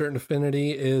know, Certain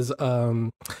Affinity is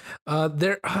they're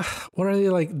what are they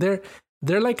like?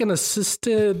 They're like an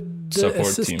assisted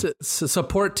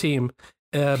support team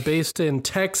based in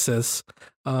Texas.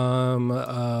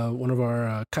 One of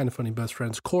our kind of funny best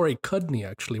friends, Corey Cudney,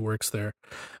 actually works there.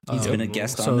 He's been a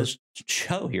guest on this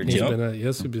show here too. He's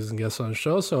been a guest on the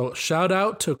show. So shout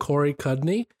out to Corey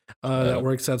Cudney that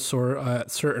works at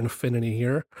Certain Affinity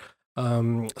here.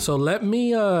 So let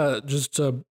me just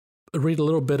read a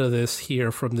little bit of this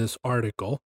here from this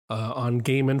article on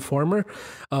Game Informer.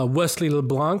 Wesley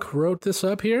LeBlanc wrote this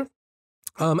up here.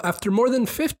 After more than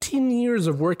 15 years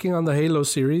of working on the Halo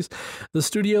series, the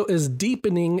studio is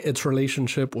deepening its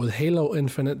relationship with Halo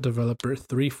Infinite developer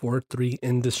 343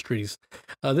 Industries.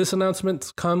 This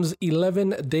announcement comes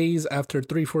 11 days after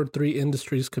 343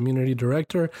 Industries community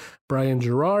director Brian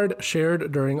Gerard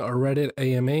shared during a Reddit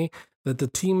AMA that the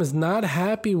team is not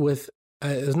happy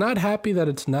that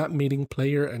it's not meeting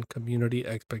player and community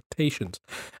expectations,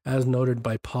 as noted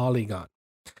by Polygon.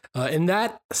 In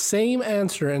that same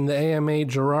answer in the AMA,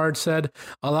 Gerard said,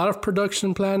 a lot of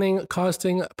production planning,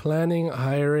 costing, planning,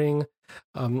 hiring,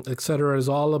 etc. is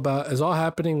all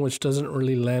happening, which doesn't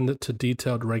really lend to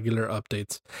detailed regular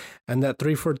updates. And that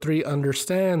 343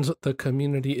 understands the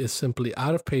community is simply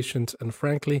out of patience and,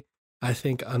 frankly, I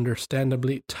think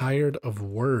understandably tired of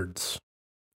words.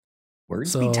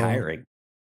 Words be tiring.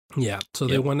 Yeah, so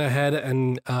they went ahead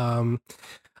and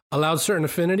allowed Certain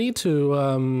Affinity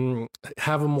to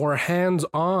have a more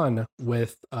hands-on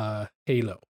with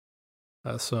Halo.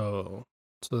 So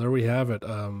there we have it.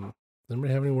 Does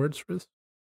anybody have any words for this?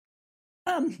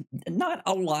 Not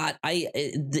a lot.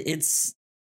 It's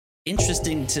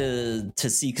interesting to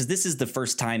see because this is the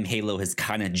first time Halo has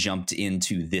kind of jumped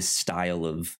into this style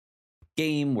of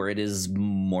game where it is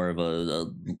more of a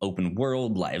open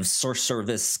world live source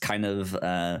service kind of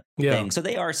thing. So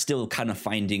they are still kind of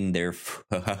finding their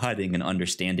footing and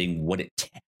understanding what it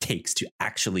takes to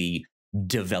actually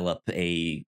develop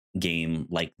a game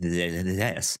like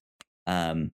this.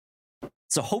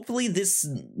 So hopefully this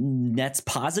nets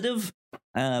positive.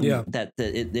 That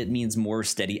it means more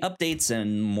steady updates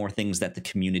and more things that the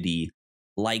community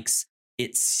likes.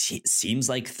 It seems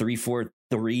like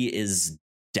 343 is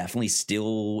definitely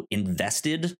still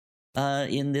invested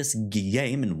in this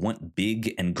game and want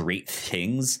big and great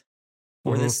things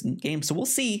for this game. So we'll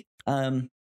see.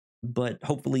 But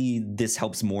hopefully this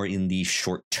helps more in the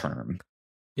short term.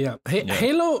 Yeah.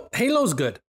 Halo's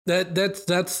good.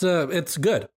 It's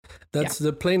good. That's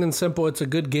the plain and simple. It's a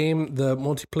good game. The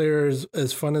multiplayer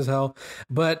is fun as hell,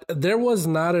 but there was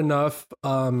not enough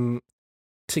to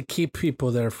keep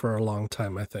people there for a long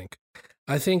time. I think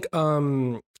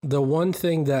the one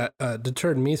thing that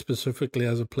deterred me specifically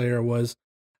as a player was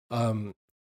playing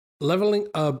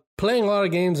a lot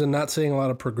of games and not seeing a lot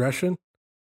of progression.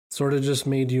 Sort of just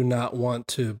made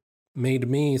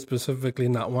me specifically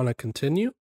not want to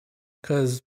continue.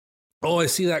 because, oh, I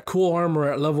see that cool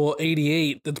armor at level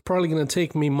 88. It's probably going to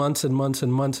take me months and months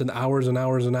and months and hours and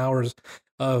hours and hours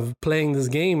of playing this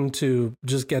game to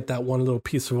just get that one little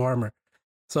piece of armor.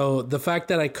 So the fact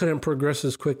that I couldn't progress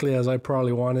as quickly as I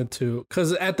probably wanted to,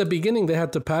 because at the beginning they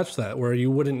had to patch that where you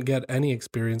wouldn't get any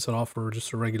experience at all for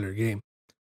just a regular game.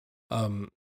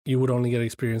 You would only get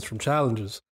experience from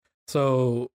challenges.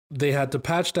 So they had to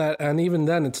patch that, and even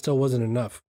then it still wasn't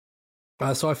enough.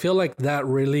 So I feel like that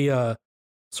really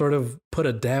sort of put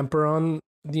a damper on,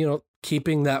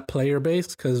 keeping that player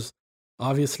base, because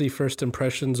obviously first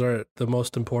impressions are the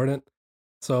most important.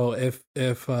 So if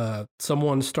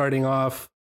someone starting off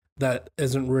that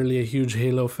isn't really a huge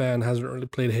Halo fan, hasn't really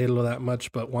played Halo that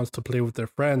much, but wants to play with their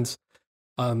friends,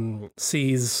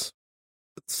 sees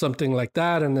something like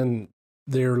that, and then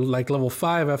they're like level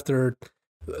 5 after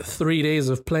 3 days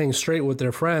of playing straight with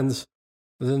their friends,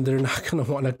 then they're not going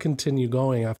to want to continue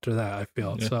going after that, I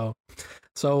feel. Yeah.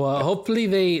 So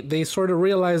hopefully they sort of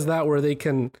realize that, where they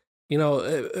can,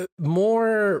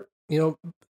 more,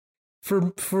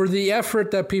 for the effort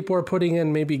that people are putting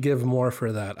in, maybe give more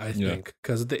for that, I think,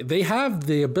 because they have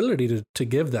the ability to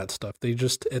give that stuff.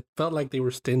 It felt like they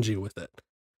were stingy with it.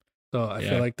 So I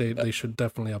feel like they should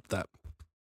definitely up that.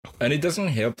 And it doesn't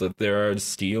help that there are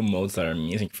still modes that are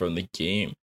missing from the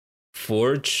game.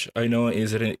 Forge, I know,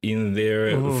 isn't in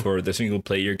there for the single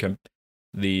player for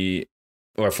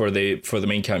the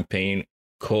main campaign.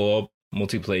 Co-op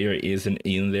multiplayer isn't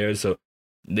in there, so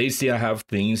they still have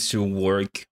things to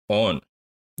work on.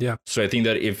 Yeah. So I think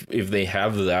that if they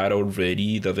have that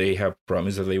already, that they have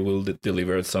promised that they will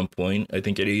deliver at some point, I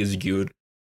think it is good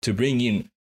to bring in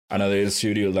another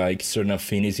studio like Certain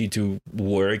Affinity to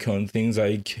work on things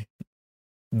like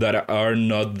that are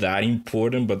not that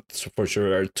important, but for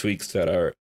sure are tweaks that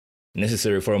are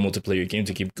necessary for a multiplayer game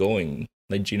to keep going,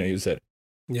 like Gina, you said.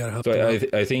 Yeah. So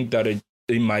I think that it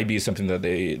might be something that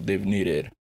they've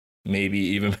needed,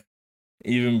 maybe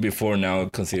even before now,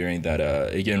 considering that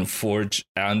again, Forge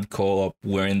and Co-op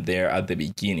weren't there at the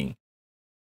beginning.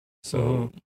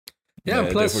 So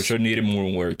plus, they for sure needed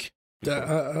more work.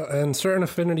 And Certain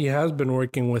Affinity has been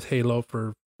working with Halo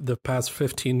for the past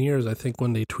 15 years, I think,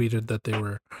 when they tweeted that they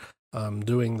were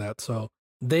doing that. So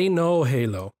they know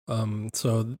Halo.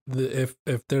 So if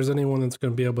there's anyone that's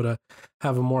going to be able to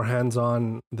have a more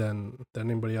hands-on than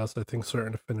anybody else, I think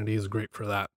Certain Affinity is great for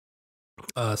that.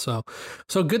 So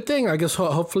good thing. I guess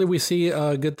hopefully we see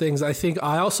good things.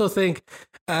 I also think,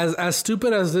 as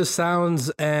stupid as this sounds,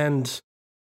 and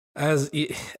as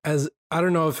I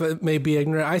don't know if it may be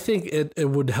ignorant, I think it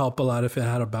would help a lot if it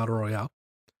had a battle royale.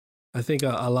 I think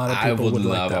a lot of people would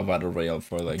love a battle royale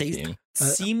for that game. They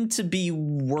seem to be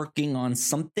working on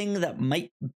something that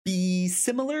might be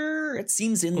similar. It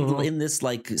seems in this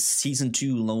like season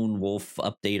 2 Lone Wolf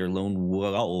update, or Lone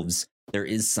Wolves, there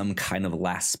is some kind of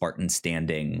last Spartan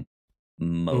standing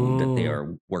mode that they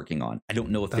are working on. I don't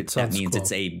know if that means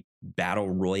it's a battle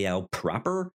royale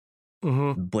proper,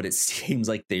 but it seems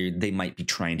like they might be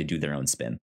trying to do their own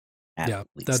spin. At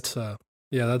least.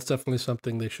 That's definitely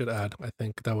something they should add. I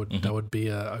think that would be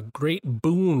a great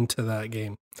boon to that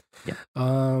game. Yeah.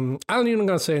 I'm not even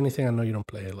gonna say anything. I know you don't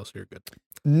play Halo, so you're good.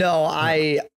 No,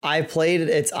 I played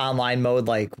its online mode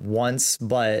like once,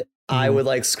 but I would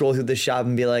like scroll through the shop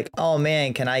and be like, oh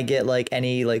man, can I get like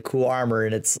any like cool armor?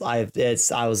 And I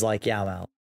was like, yeah, I'm out.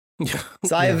 Yeah.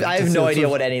 So I have no idea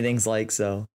what anything's like.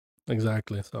 So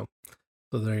exactly. So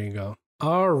there you go.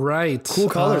 All right. Cool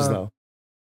colors though.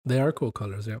 They are cool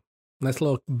colors. Yeah. Nice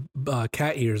little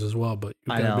cat ears as well, but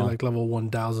you gotta be like level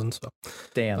 1000. So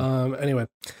damn. Anyway,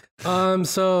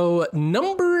 so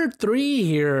number 3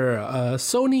 here,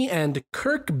 Sony and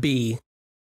Kirkby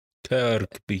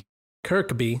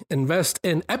invest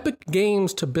in Epic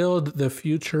Games to build the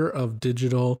future of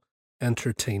digital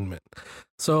entertainment.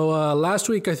 So last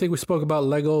week, I think we spoke about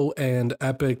Lego and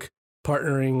Epic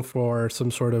partnering for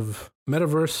some sort of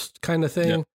metaverse kind of thing.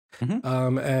 Yeah.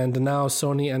 And now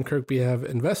Sony and Kirkby have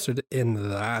invested in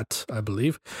that, I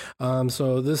believe.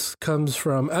 So this comes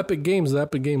from Epic Games, the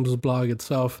Epic Games blog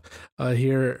itself.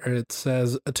 Here it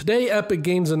says, today Epic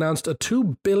Games announced a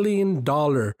 $2 billion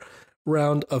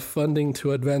round of funding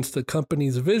to advance the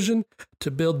company's vision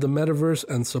to build the metaverse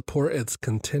and support its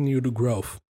continued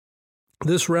growth.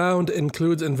 This round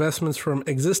includes investments from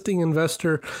existing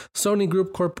investor Sony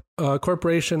Group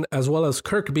Corporation, as well as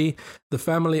Kirkby, the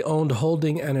family-owned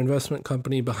holding and investment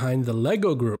company behind the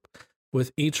Lego Group,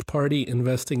 with each party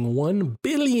investing $1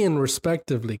 billion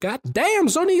respectively. God damn,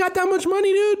 Sony got that much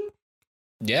money, dude!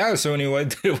 Yeah, Sony,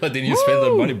 what did you spend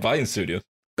the money buying studios?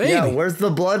 Baby. Yeah, where's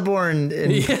the Bloodborne?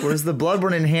 Where's the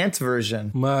Bloodborne enhanced version?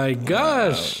 My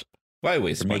gosh. Why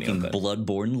waste We're money on making that?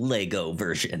 Bloodborne Lego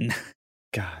version.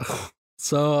 God.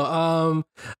 So,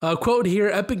 a quote here: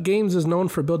 Epic Games is known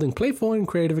for building playful and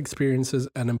creative experiences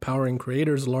and empowering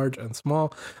creators large and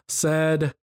small,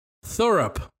 said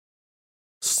Thorup.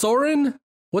 Soren?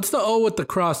 What's the O with the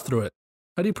cross through it?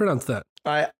 How do you pronounce that?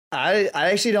 I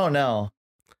actually don't know.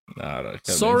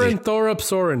 Soren Thorup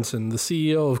Sorensen, the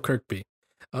CEO of Kirkby.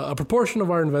 A proportion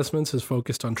of our investments is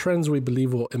focused on trends we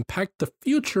believe will impact the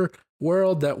future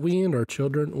world that we and our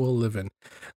children will live in.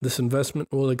 This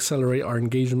investment will accelerate our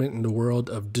engagement in the world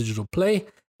of digital play,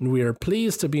 and we are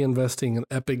pleased to be investing in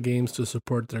Epic Games to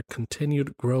support their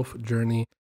continued growth journey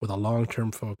with a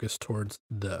long-term focus towards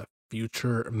the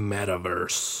future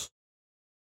metaverse.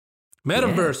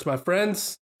 Metaverse, my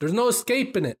friends. There's no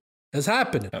escaping it. It's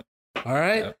happening. Yep. All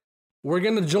right? Yep. We're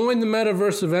going to join the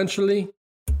metaverse eventually.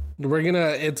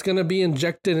 It's going to be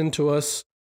injected into us.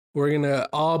 We're going to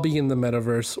all be in the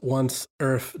metaverse once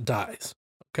Earth dies.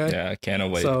 Okay? Yeah,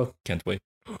 can't wait. Can't wait.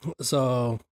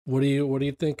 So, what do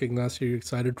you think, Ignacio? You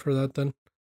excited for that then?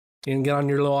 You can get on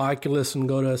your little Oculus and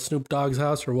go to Snoop Dogg's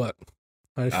house or what?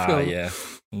 Yeah.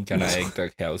 I'm gonna egg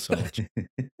that house so much.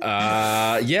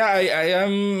 Yeah, I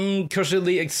am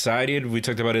cautiously excited. We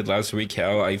talked about it last week,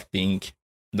 how I think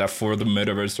that for the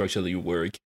metaverse to actually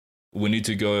work, we need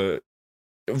to go.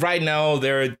 Right now,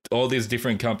 there are all these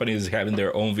different companies having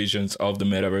their own visions of the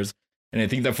metaverse. And I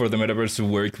think that for the metaverse to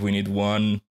work, we need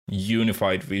one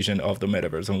unified vision of the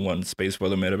metaverse and one space for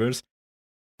the metaverse.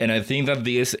 And I think that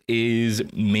this is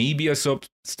maybe a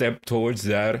step towards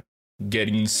that,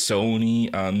 getting Sony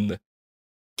and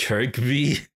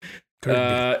Kirkby.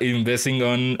 Investing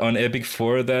on Epic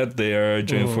for that. They are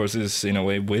joining forces in a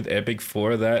way with Epic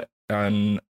for that.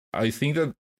 And I think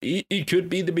that it could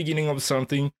be the beginning of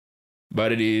something,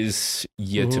 but it is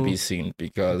yet to be seen,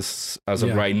 because as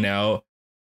of right now,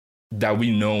 that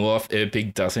we know of,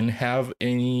 Epic doesn't have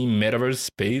any metaverse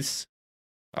space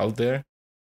out there.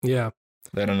 Yeah.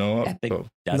 I don't know. Epic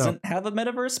doesn't have a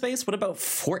metaverse space? What about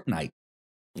Fortnite?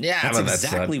 Yeah, that's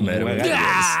exactly what it is.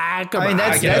 Yeah, I mean,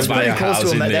 that's pretty close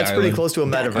to pretty close to a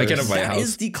metaverse. That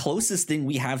is the closest thing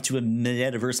we have to a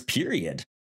metaverse, period.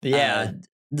 Yeah.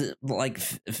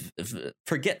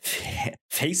 Forget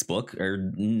Facebook,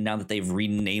 or now that they've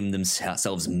renamed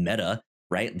themselves Meta,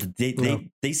 right?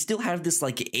 They still have this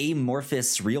like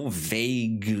amorphous, real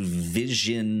vague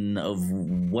vision of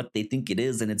what they think it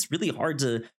is, and it's really hard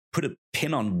to put a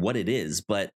pin on what it is.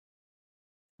 But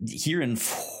here in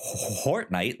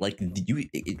Fortnite,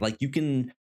 you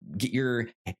can get your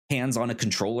hands on a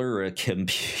controller or a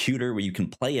computer where you can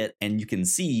play it, and you can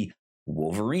see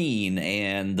Wolverine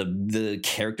and the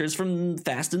characters from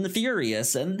Fast and the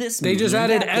Furious, and they just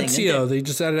added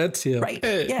Ezio. Right?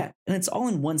 Yeah, and it's all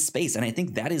in one space, and I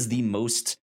think that is the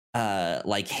most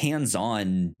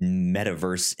hands-on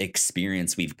metaverse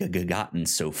experience we've gotten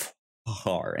so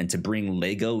far, and to bring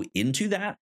Lego into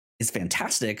that is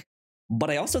fantastic.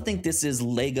 But I also think this is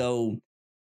Lego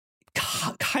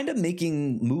kind of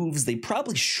making moves they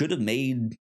probably should have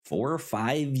made 4 or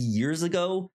 5 years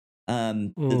ago.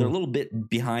 They're a little bit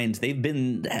behind. They've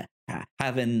been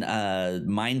having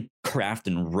Minecraft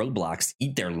and Roblox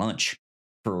eat their lunch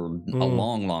for a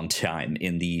long time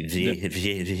in the video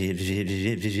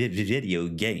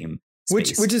game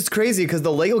space. Which is crazy, because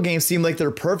the Lego games seem like they're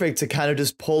perfect to kind of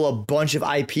just pull a bunch of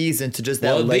IPs into just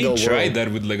that Lego world. They tried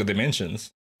that with Lego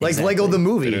Dimensions. Like exactly. Lego the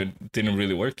movie. It didn't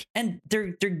really work. And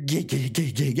their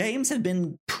games have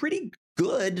been pretty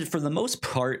good for the most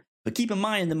part. But keep in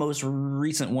mind, the most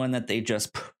recent one that they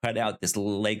just put out, this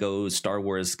Lego Star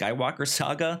Wars Skywalker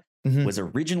Saga, was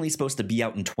originally supposed to be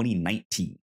out in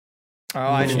 2019. Oh,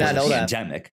 I did not know that.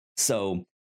 Pandemic. So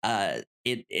it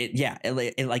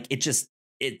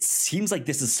seems like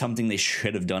this is something they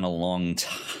should have done a long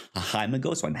time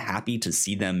ago. So I'm happy to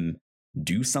see them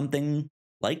do something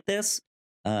like this.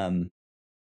 But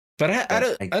I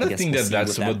don't think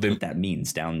that's what that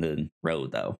means down the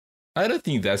road, though. I don't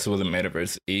think that's what the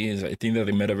metaverse is. I think that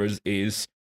the metaverse is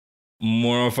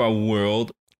more of a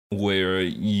world where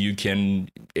you can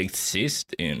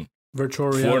exist in. Virtual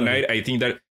reality. Fortnite, I think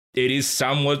that it is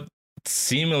somewhat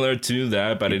similar to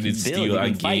that, but it is still a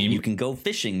game. You can go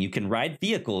fishing, you can ride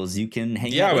vehicles, you can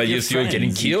hang out. Yeah, but you're still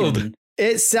getting killed.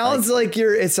 It sounds like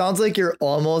you're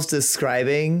almost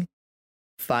describing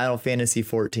Final Fantasy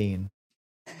 14.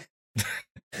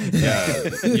 Yeah,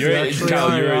 you're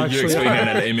explaining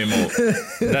an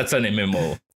MMO. That's an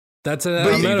MMO. That's a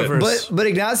metaverse. But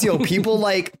Ignacio, people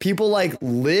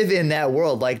live in that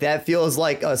world. Like that feels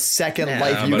like a second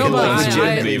life you can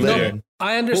legitimately live in.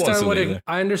 I understand what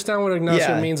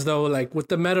Ignacio means though. Like with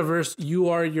the metaverse, you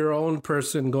are your own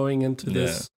person going into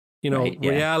this Right, yeah.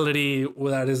 reality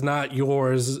that is not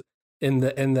yours in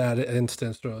that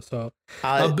instance. So,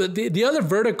 but the other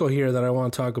vertical here that I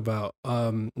want to talk about,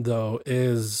 though,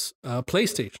 is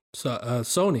PlayStation. So,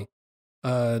 Sony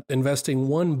investing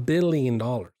 $1 billion.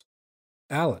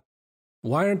 Alan,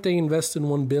 why aren't they investing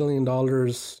 $1 billion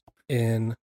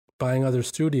in buying other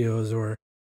studios or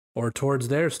towards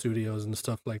their studios and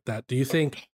stuff like that? Do you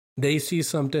think they see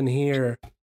something here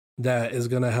that is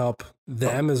going to help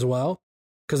them as well?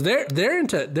 Because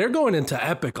they're going into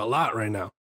Epic a lot right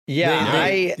now.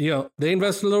 Yeah, they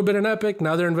invested a little bit in Epic.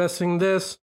 Now they're investing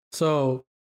this. So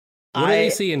what are they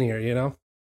seeing here?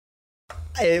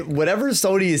 Whatever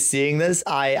Sony is seeing this,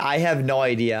 I have no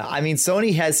idea. I mean,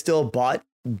 Sony has still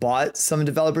bought some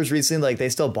developers recently. Like they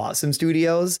still bought some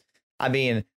studios. I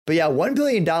mean, but yeah, $1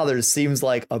 billion seems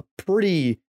like a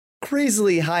pretty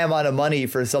crazily high amount of money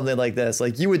for something like this.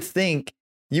 Like you would think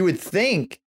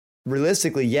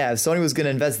realistically, yeah, if Sony was going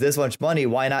to invest this much money,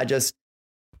 why not just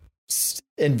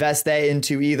invest that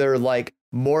into either like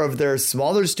more of their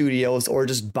smaller studios or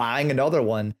just buying another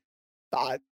one?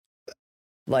 I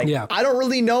don't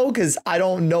really know because I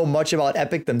don't know much about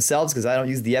Epic themselves because I don't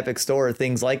use the Epic store or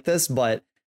things like this. But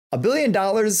 $1 billion,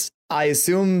 I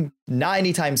assume not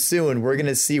anytime soon we're going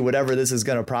to see whatever this is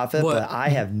going to profit. But I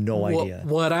have no idea.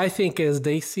 What I think is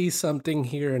they see something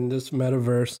here in this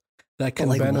metaverse that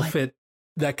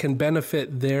can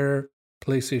benefit their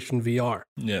PlayStation VR.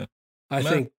 Yeah, I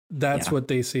think that's what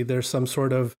they see. There's some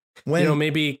sort of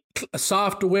maybe a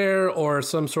software or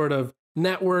some sort of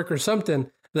network or something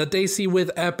that they see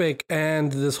with Epic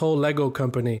and this whole Lego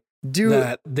company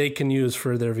that they can use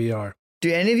for their VR.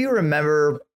 Do any of you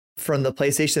remember from the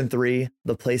PlayStation 3,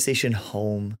 the PlayStation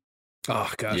Home?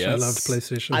 Oh gosh, yes. I loved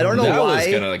PlayStation. I don't know why.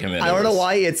 Like I don't know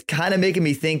why it's kind of making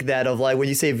me think that of like when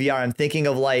you say VR, I'm thinking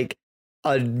of like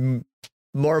a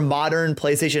more modern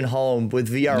PlayStation Home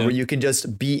with VR where you can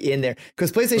just be in there.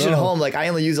 Because PlayStation Home, like I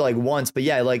only use it like once, but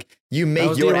yeah, like you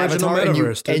make your avatar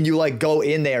and you like go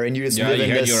in there and you just live in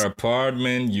this. You had your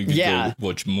apartment, you could go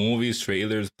watch movies,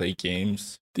 trailers, play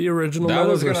games. The original that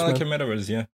metaverse. Was kind of like a metaverse,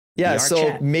 yeah. Yeah, VR so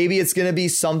chat. Maybe it's gonna be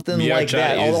something VR like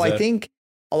that. Although I think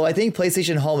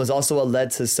PlayStation Home is also what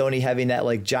led to Sony having that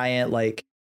like giant like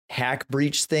hack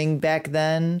breach thing back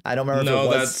then. I don't remember if it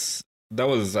was. That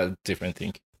was a different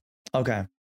thing. Okay.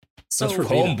 So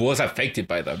Home was affected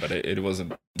by that, but it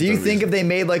wasn't. Do you think if they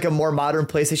made like a more modern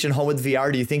PlayStation Home with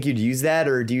VR, do you think you'd use that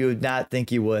or do you not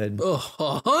think you would?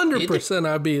 100%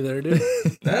 I'd be there, dude.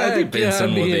 That depends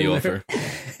on what they offer.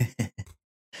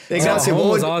 Exactly. Home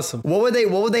was awesome. What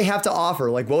would they have to offer?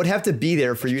 Like what would have to be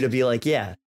there for you to be like,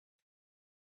 yeah?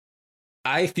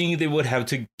 I think they would have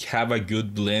to have a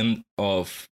good blend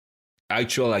of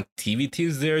actual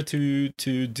activities there to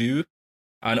do.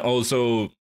 And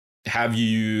also have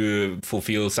you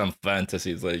fulfill some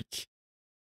fantasies. Like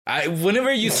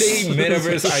whenever you say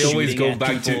metaverse, I always go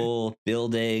back to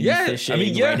building,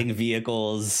 fishing, riding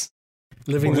vehicles.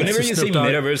 Whenever you say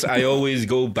metaverse, I always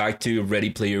go back to Ready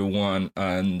Player One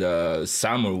and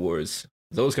Summer Wars.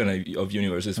 Those kind of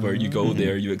universes where you go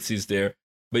there, you exist there,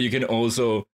 but you can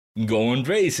also go on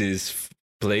races,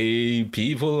 play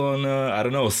people on I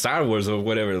don't know, Star Wars or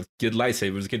whatever, get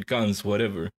lightsabers, get guns,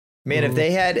 whatever. Man, if they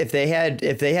had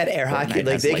air hockey,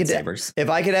 like they could, if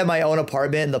I could have my own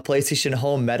apartment in the PlayStation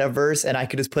Home metaverse and I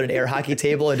could just put an air hockey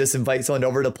table and just invite someone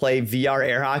over to play VR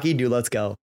air hockey, dude, let's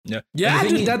go. Yeah,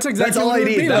 dude, that's exactly that's all I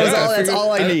need. That's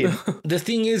all I need. The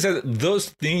thing is that those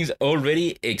things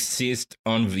already exist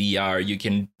on VR. You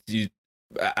can do.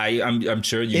 I'm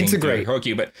sure you integrate can do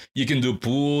hockey, but you can do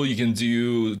pool, you can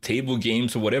do table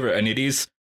games or whatever, and it is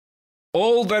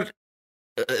all that.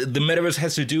 The metaverse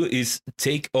has to do is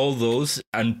take all those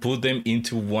and put them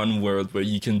into one world where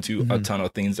you can do a ton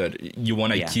of things that you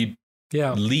want to keep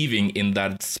living in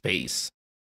that space.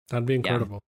 That'd be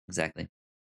incredible. Yeah, exactly.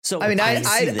 So I mean,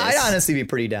 I'd honestly be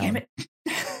pretty down. Damn it.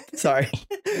 Sorry.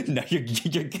 No, you're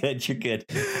good. You're good.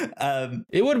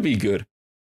 It would be good.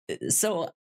 So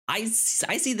I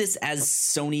see this as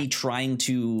Sony trying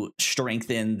to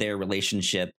strengthen their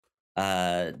relationship.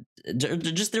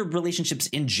 Just their relationships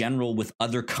in general with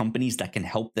other companies that can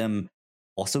help them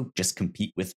also just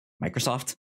compete with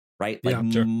Microsoft, right? Like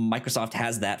Microsoft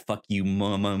has that fuck you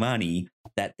money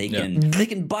that they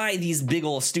can buy these big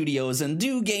old studios and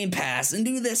do Game Pass and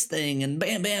do this thing and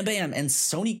bam, bam, bam. And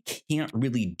Sony can't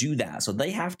really do that. So they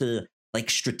have to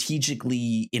like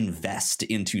strategically invest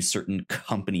into certain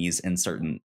companies and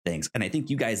certain things. And I think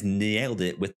you guys nailed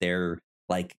it with their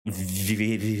like VR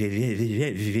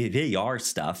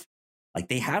stuff. Like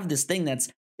they have this thing that's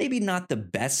maybe not the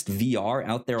best VR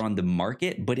out there on the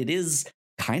market, but it is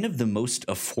kind of the most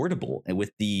affordable and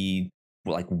with the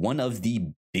like one of the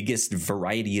biggest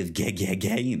variety of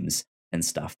games and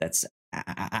stuff that's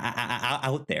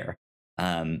out there.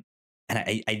 And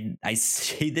I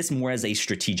say this more as a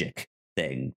strategic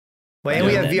thing. Well, and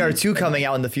we have VR2 coming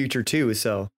out in the future too,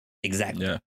 so exactly.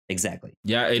 Yeah. Exactly.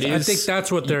 Yeah, it is. I think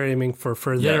that's what they're aiming for.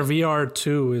 Their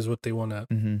VR2 is what they want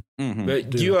to.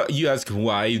 But you ask,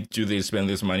 why do they spend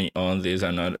this money on this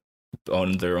and not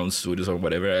on their own studios or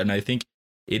whatever? And I think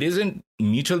it isn't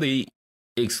mutually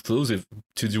exclusive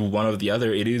to do one or the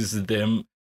other. It is them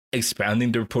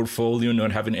expanding their portfolio,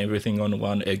 not having everything on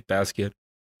one egg basket.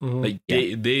 Like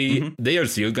they are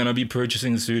still gonna be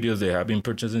purchasing studios. They have been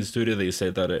purchasing studios. They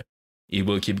said that it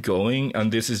will keep going,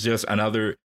 and this is just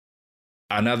another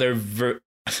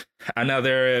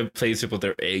place to put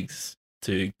their eggs,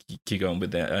 to keep going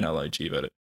with the analogy.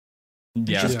 But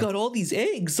yeah, just got all these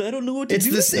eggs. I don't know what to do.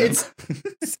 It's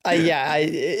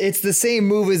the same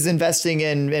move as investing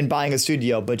in buying a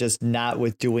studio, but just not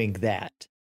with doing that.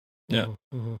 Yeah,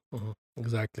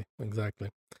 exactly.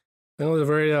 It was a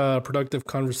very productive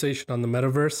conversation on the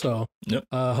metaverse. So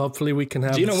hopefully we can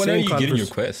have. Do you know when are you getting your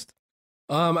Quest?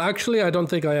 Actually, I don't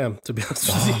think I am, to be honest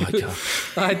with you. My God.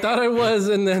 I thought I was,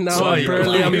 and then now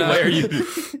apparently I'm not. Where are you?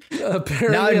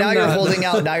 Apparently now you're holding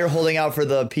out. Now you're holding out for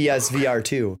the PSVR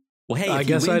 2. Well, hey, I if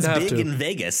guess he wins I'd have big to in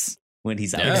Vegas when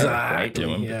he's out Exactly.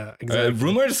 there, right? Yeah, exactly.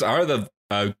 Rumors are that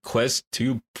Quest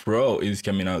 2 Pro is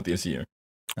coming out this year.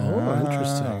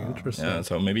 Oh, interesting. Yeah,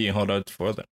 so maybe hold out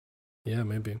for that. Yeah,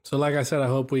 maybe. So, like I said, I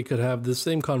hope we could have the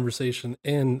same conversation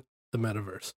in the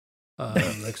metaverse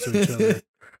next to each other.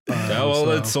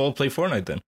 Let's all play Fortnite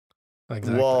then.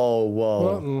 Exactly. Whoa.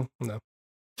 Well, no.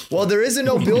 Well, there is a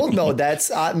no build mode. That's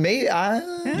maybe.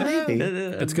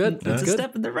 It's good. It's It's a good.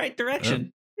 step in the right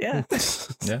direction. Yeah.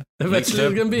 Yeah. Eventually,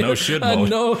 there's gonna be no shoot mode.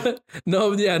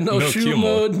 no shoot Q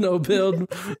mode, no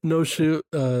build, no shoot.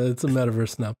 It's a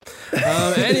metaverse now.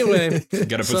 Anyway,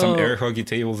 Gotta put some air hockey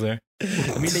tables there.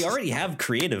 I mean, they already have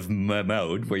creative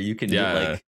mode where you can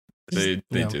They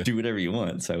do. do whatever you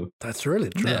want. So that's really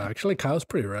true. Yeah. Actually, Kyle's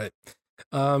pretty right.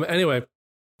 Anyway,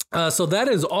 so that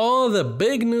is all the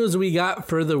big news we got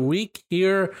for the week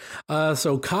here.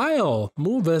 So Kyle,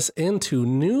 move us into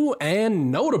new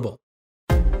and notable.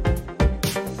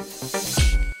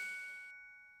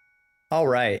 All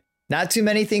right. Not too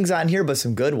many things on here, but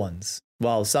some good ones.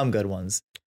 Well, some good ones.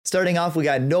 Starting off, we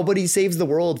got Nobody Saves the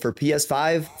World for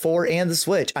PS5, 4, and the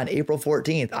Switch on April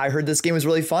 14th. I heard this game was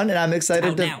really fun, and I'm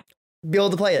excited to be able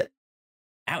to play it.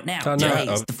 Out now. Out now. Today,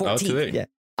 it's the 14th. Yeah.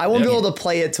 I won't be able to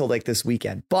play it till like this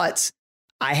weekend, but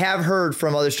I have heard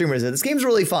from other streamers that this game's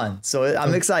really fun. So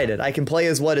I'm excited. I can play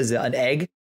as, what is it, an egg?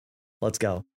 Let's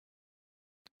go.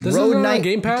 This Road is on Knight.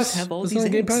 Game Pass. have all This these is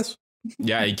on Game eggs? Pass.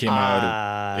 Yeah, it came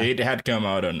out. It had come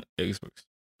out on Xbox.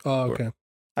 Oh, okay.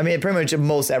 I mean, pretty much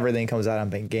most everything comes out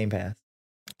on Game Pass.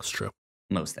 That's true.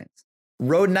 Most things.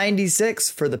 Road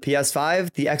 96 for the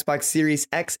PS5, the Xbox Series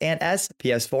X and S,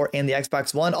 PS4, and the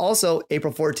Xbox One. Also,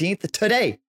 April 14th,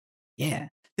 today. Yeah.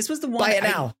 This was the one. Buy it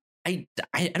now. I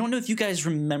don't know if you guys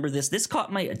remember this. This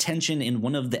caught my attention in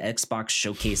one of the Xbox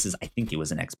showcases. I think it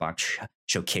was an Xbox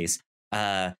showcase.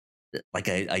 Like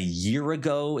a year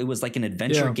ago, it was like an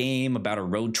adventure game about a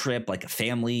road trip, like a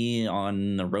family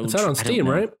on a road It's trip. out on Steam,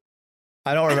 right?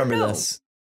 I don't remember know. this.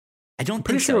 I don't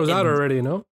Pretty think sure so. it was out already,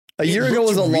 no? A year It ago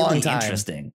was looked a long really time.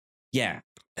 Interesting. Yeah.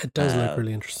 It does look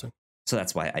really interesting. So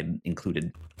that's why I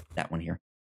included that one here.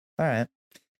 All right.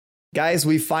 Guys,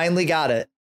 we finally got it.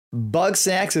 Bug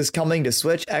Snacks is coming to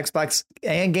Switch, Xbox,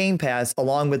 and Game Pass,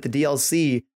 along with the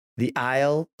DLC, The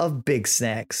Isle of Big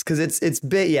Snacks. Because it's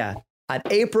on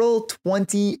April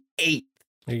 28th.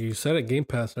 You said it, Game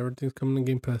Pass. Everything's coming to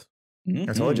Game Pass.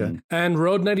 I told you. And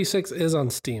Road 96 is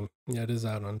on Steam. Yeah, it is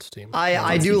out on Steam.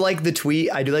 I do like the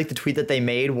tweet. I do like the tweet that they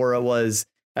made where it was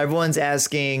everyone's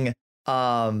asking,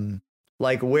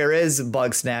 like, where is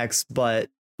Bug Snacks? But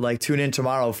like, tune in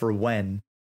tomorrow for when.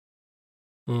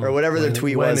 Or whatever the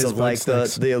tweet was of like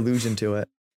the allusion to it.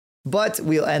 But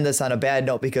we'll end this on a bad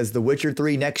note because the Witcher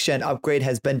 3 next gen upgrade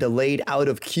has been delayed out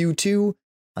of Q2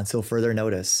 until further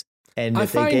notice. And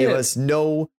they gave us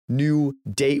no new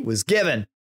date was given.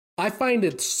 I find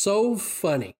it so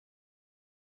funny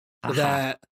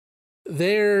that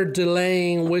they're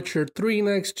delaying Witcher 3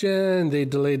 next gen. They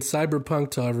delayed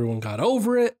Cyberpunk till everyone got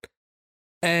over it.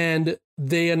 And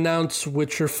they announced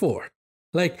Witcher 4.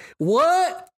 Like,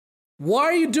 what? Why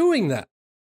are you doing that?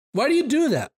 Why do you do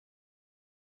that?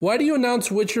 Why do you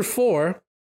announce Witcher 4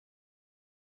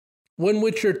 when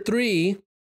Witcher 3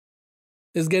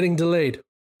 is getting delayed?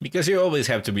 Because you always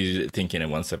have to be thinking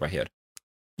one step ahead.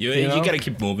 You gotta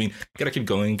keep moving, gotta keep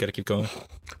going.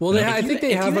 Well, I think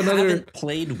they have another. Haven't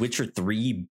played Witcher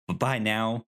 3 by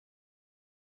now,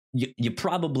 you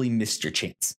probably missed your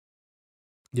chance.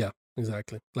 Yeah,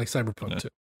 exactly. Like Cyberpunk too.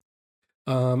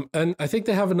 And I think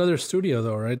they have another studio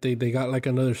though, right? They got like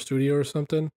another studio or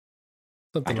something.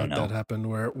 Something like that happened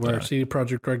where CD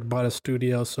Projekt Red bought a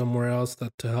studio somewhere else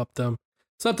to help them.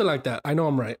 Something like that. I know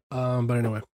I'm right. But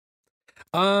anyway.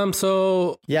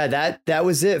 So yeah, that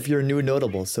was it for your new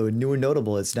notable. So new and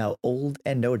notable is now old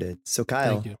and noted. So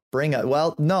Kyle, bring it.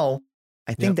 Well, no,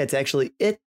 I think that's actually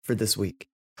it for this week.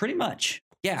 Pretty much.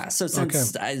 Yeah. So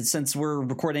since we're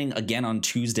recording again on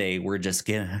Tuesday, we're just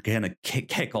gonna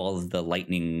kick all of the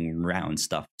lightning round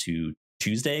stuff to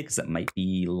Tuesday because that might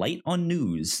be light on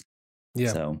news.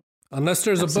 Yeah. So unless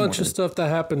there's a bunch of stuff that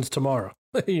happens tomorrow,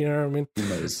 you know what I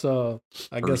mean? So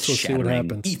I guess we'll see what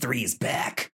happens. E3 is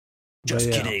back.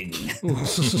 Just kidding.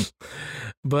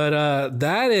 But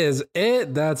that is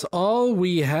it. That's all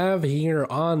we have here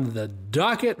on the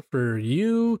docket for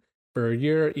you, for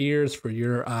your ears, for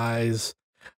your eyes.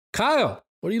 Kyle,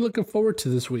 what are you looking forward to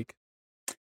this week?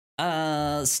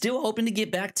 Still hoping to get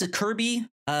back to Kirby.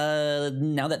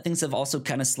 Now that things have also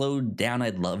kind of slowed down,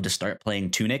 I'd love to start playing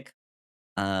Tunic.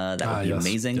 That would be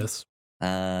amazing. Yes.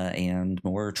 And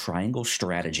more triangle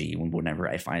strategy whenever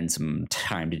I find some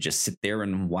time to just sit there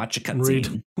and watch a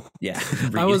cutscene. Yeah.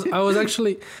 I was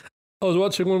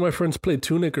watching one of my friends play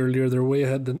Tunic earlier. They're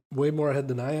way more ahead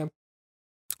than I am.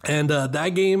 And that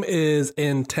game is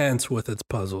intense with its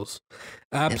puzzles.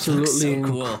 Absolutely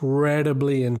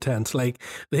incredibly intense. Like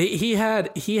he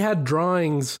had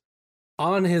drawings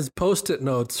on his Post-it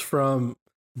notes from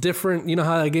different, you know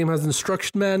how that game has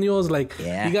instruction manuals, like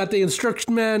you got the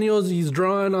instruction manuals, he's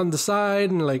drawing on the side,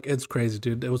 and like it's crazy,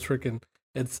 dude. It was freaking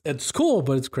it's cool,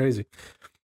 but it's crazy.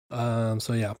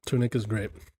 So yeah, Tunic is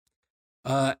great.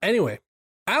 Anyway,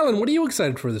 Alan, what are you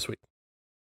excited for this week?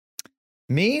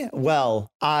 Me? Well,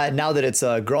 now that it's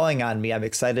growing on me, I'm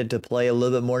excited to play a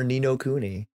little bit more Ni no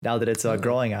Kuni now that it's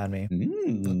growing on me.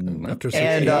 After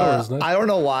 60 hours, nice. I don't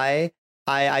know why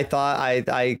I thought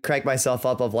I cracked myself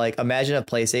up of like, imagine if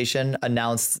PlayStation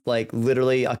announced like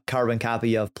literally a carbon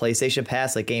copy of PlayStation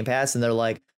Pass, like Game Pass, and they're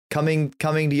like coming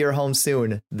to your home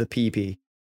soon, the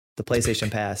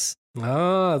PlayStation Pass.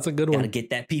 Oh, that's a good one. Gotta get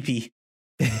that PP.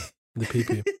 The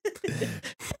PP.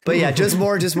 But yeah, just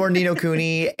more Ni no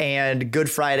Kuni and Good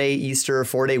Friday, Easter,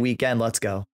 4-day weekend. Let's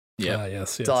go. Yeah,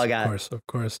 yes. That's all I got. Of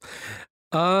course.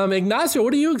 Ignacio,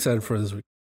 what are you excited for this week?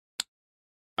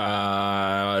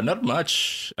 Not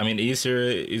much. I mean, Easter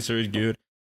is good.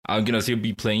 I'm gonna still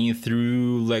be playing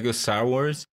through Lego Star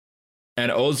Wars,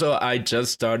 and also I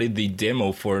just started the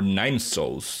demo for Nine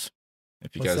Souls.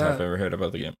 If you guys have ever heard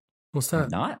about the game, what's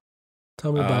that? Not.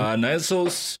 Tell me about it. Nine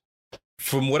Souls.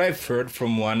 From what I've heard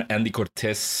from one Andy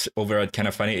Cortez over at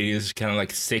Kinda Funny, it is kind of like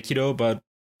Sekiro, but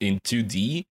in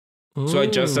 2D. Ooh. So I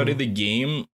just started the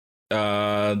game.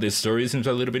 The story seems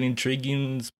a little bit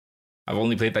intriguing. I've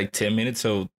only played like 10 minutes,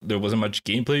 so there wasn't much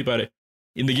gameplay. But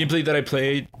in the gameplay that I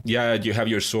played, you have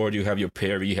your sword, you have your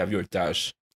parry, you have your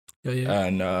dash. Yeah.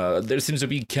 And there seems to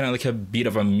be kind of like a bit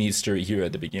of a mystery here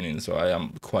at the beginning, so I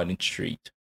am quite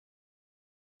intrigued.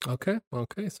 Okay.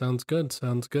 Sounds good.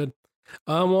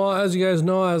 Well, as you guys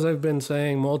know, as I've been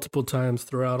saying multiple times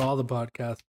throughout all the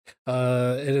podcasts,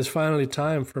 it is finally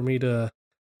time for me to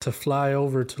fly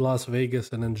over to Las Vegas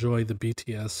and enjoy the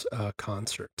BTS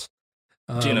concert.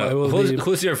 Gino,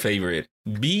 who's your favorite?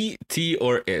 B, T,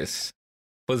 or S?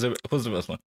 Who's the best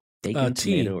one? Bacon,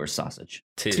 tomato, or sausage?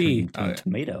 T.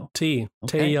 Tomato. T.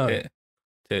 Taeyeon.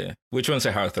 T. Which one's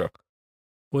a heartthrob?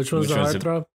 Which one's the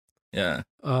heartthrob? Yeah.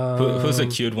 Who's the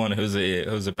cute one? Who's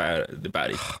the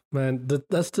baddie? Man,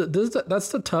 that's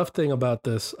the tough thing about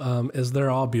this. Is they're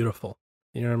all beautiful.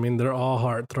 You know what I mean? They're all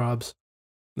heartthrobs.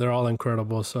 They're all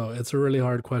incredible. So it's a really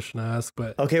hard question to ask.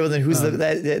 But okay, well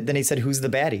then then he said who's the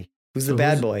baddie? Who's the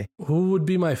bad boy? Who would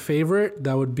be my favorite?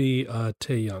 That would be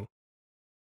Taeyoung,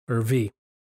 or V.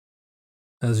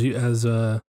 As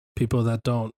people that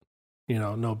don't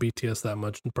know BTS that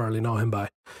much and probably know him by.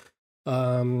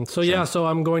 So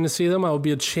I'm going to see them. I will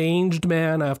be a changed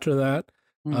man after that.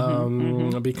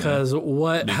 Because of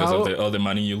the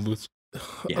money you lose.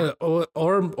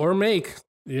 or make,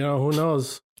 who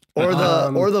knows? Or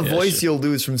the voice you'll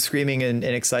lose from screaming in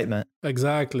excitement.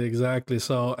 Exactly.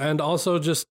 So, and also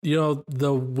just,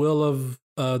 the will of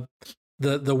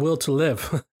the will to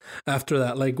live after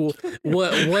that. Like what's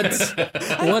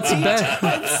better?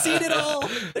 I've seen it all.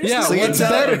 Yeah,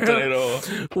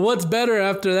 what's better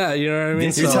after that? You know what I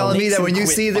mean? You're telling me that when you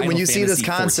see this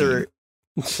concert,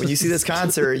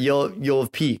 you'll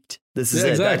have peaked. This is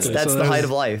it. That's the height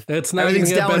of life.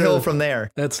 Everything's downhill from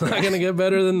there. It's not going to get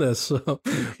better than this. So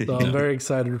I'm very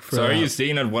excited for. So are you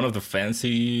staying at one of the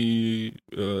fancy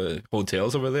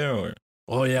hotels over there, or?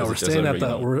 Oh yeah, Was we're it just staying at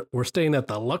original? we're staying at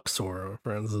the Luxor,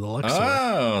 friends. The Luxor.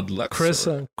 Oh,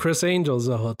 Luxor. Chris Angel's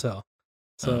a hotel.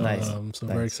 So Nice. so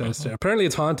very Nice. excited to stay. Apparently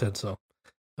it's haunted, so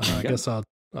I guess I'll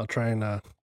try and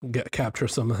capture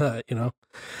some of that, you know.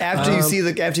 After you see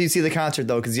the concert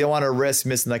though, because you don't want to risk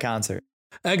missing the concert.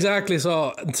 Exactly.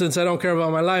 So since I don't care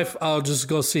about my life, I'll just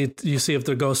go see if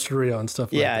the ghosts are real and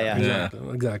stuff like that. Yeah.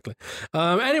 Exactly.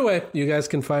 Anyway, you guys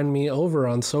can find me over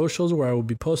on socials where I will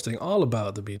be posting all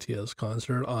about the BTS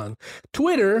concert on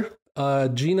Twitter.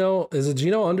 Gino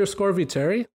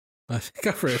 _Viteri? I think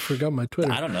I forgot my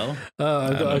Twitter. I don't know.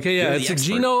 Okay, yeah, You're it's the a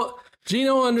expert.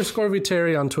 Gino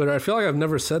 _Viteri on Twitter. I feel like I've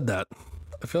never said that.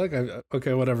 I feel like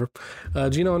okay, whatever.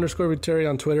 Gino _Viteri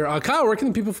on Twitter. Kyle, where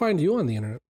can people find you on the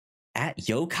internet? At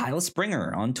Yo Kyle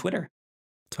Springer on Twitter.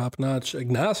 Top notch.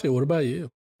 Ignacio, what about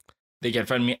you? They can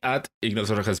find me at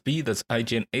IgnaciorojasB. That's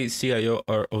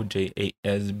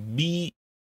IGNACIOROJASB.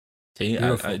 See,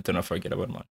 I do not forget about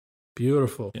mine.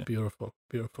 Beautiful, Yeah. beautiful.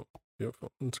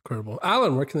 It's incredible.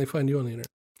 Alan, where can they find you on the internet?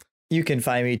 You can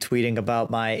find me tweeting about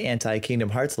my anti-Kingdom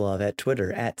Hearts love at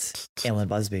Twitter at Alan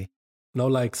Busby. No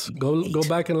likes. Go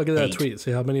back and look at that tweet.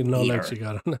 See how many no likes you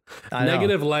got. I know.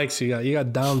 Negative likes you got. You got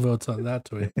downvotes on that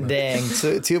tweet. Dang.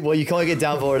 Well, you can only get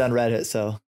downvoted on Reddit,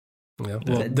 so. Yeah.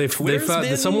 Well, they Twitter's found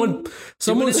been someone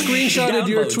doing screenshotted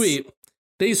your downvotes. tweet.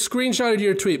 They screenshotted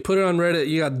your tweet, put it on Reddit.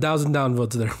 You got 1,000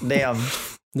 downvotes there. Damn.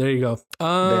 There you go.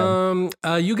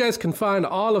 You guys can find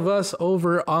all of us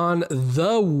over on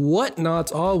the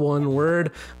Whatnots, all one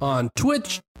word, on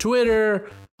Twitch, Twitter,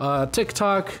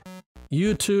 TikTok,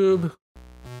 YouTube,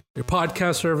 your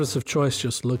podcast service of choice.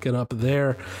 Just look it up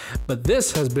there. But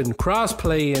this has been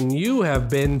Crossplay, and you have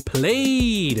been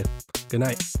played. Good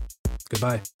night.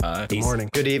 Goodbye. Good morning.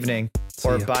 Good evening. See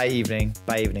Or ya. bye evening.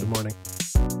 Bye evening. Good morning.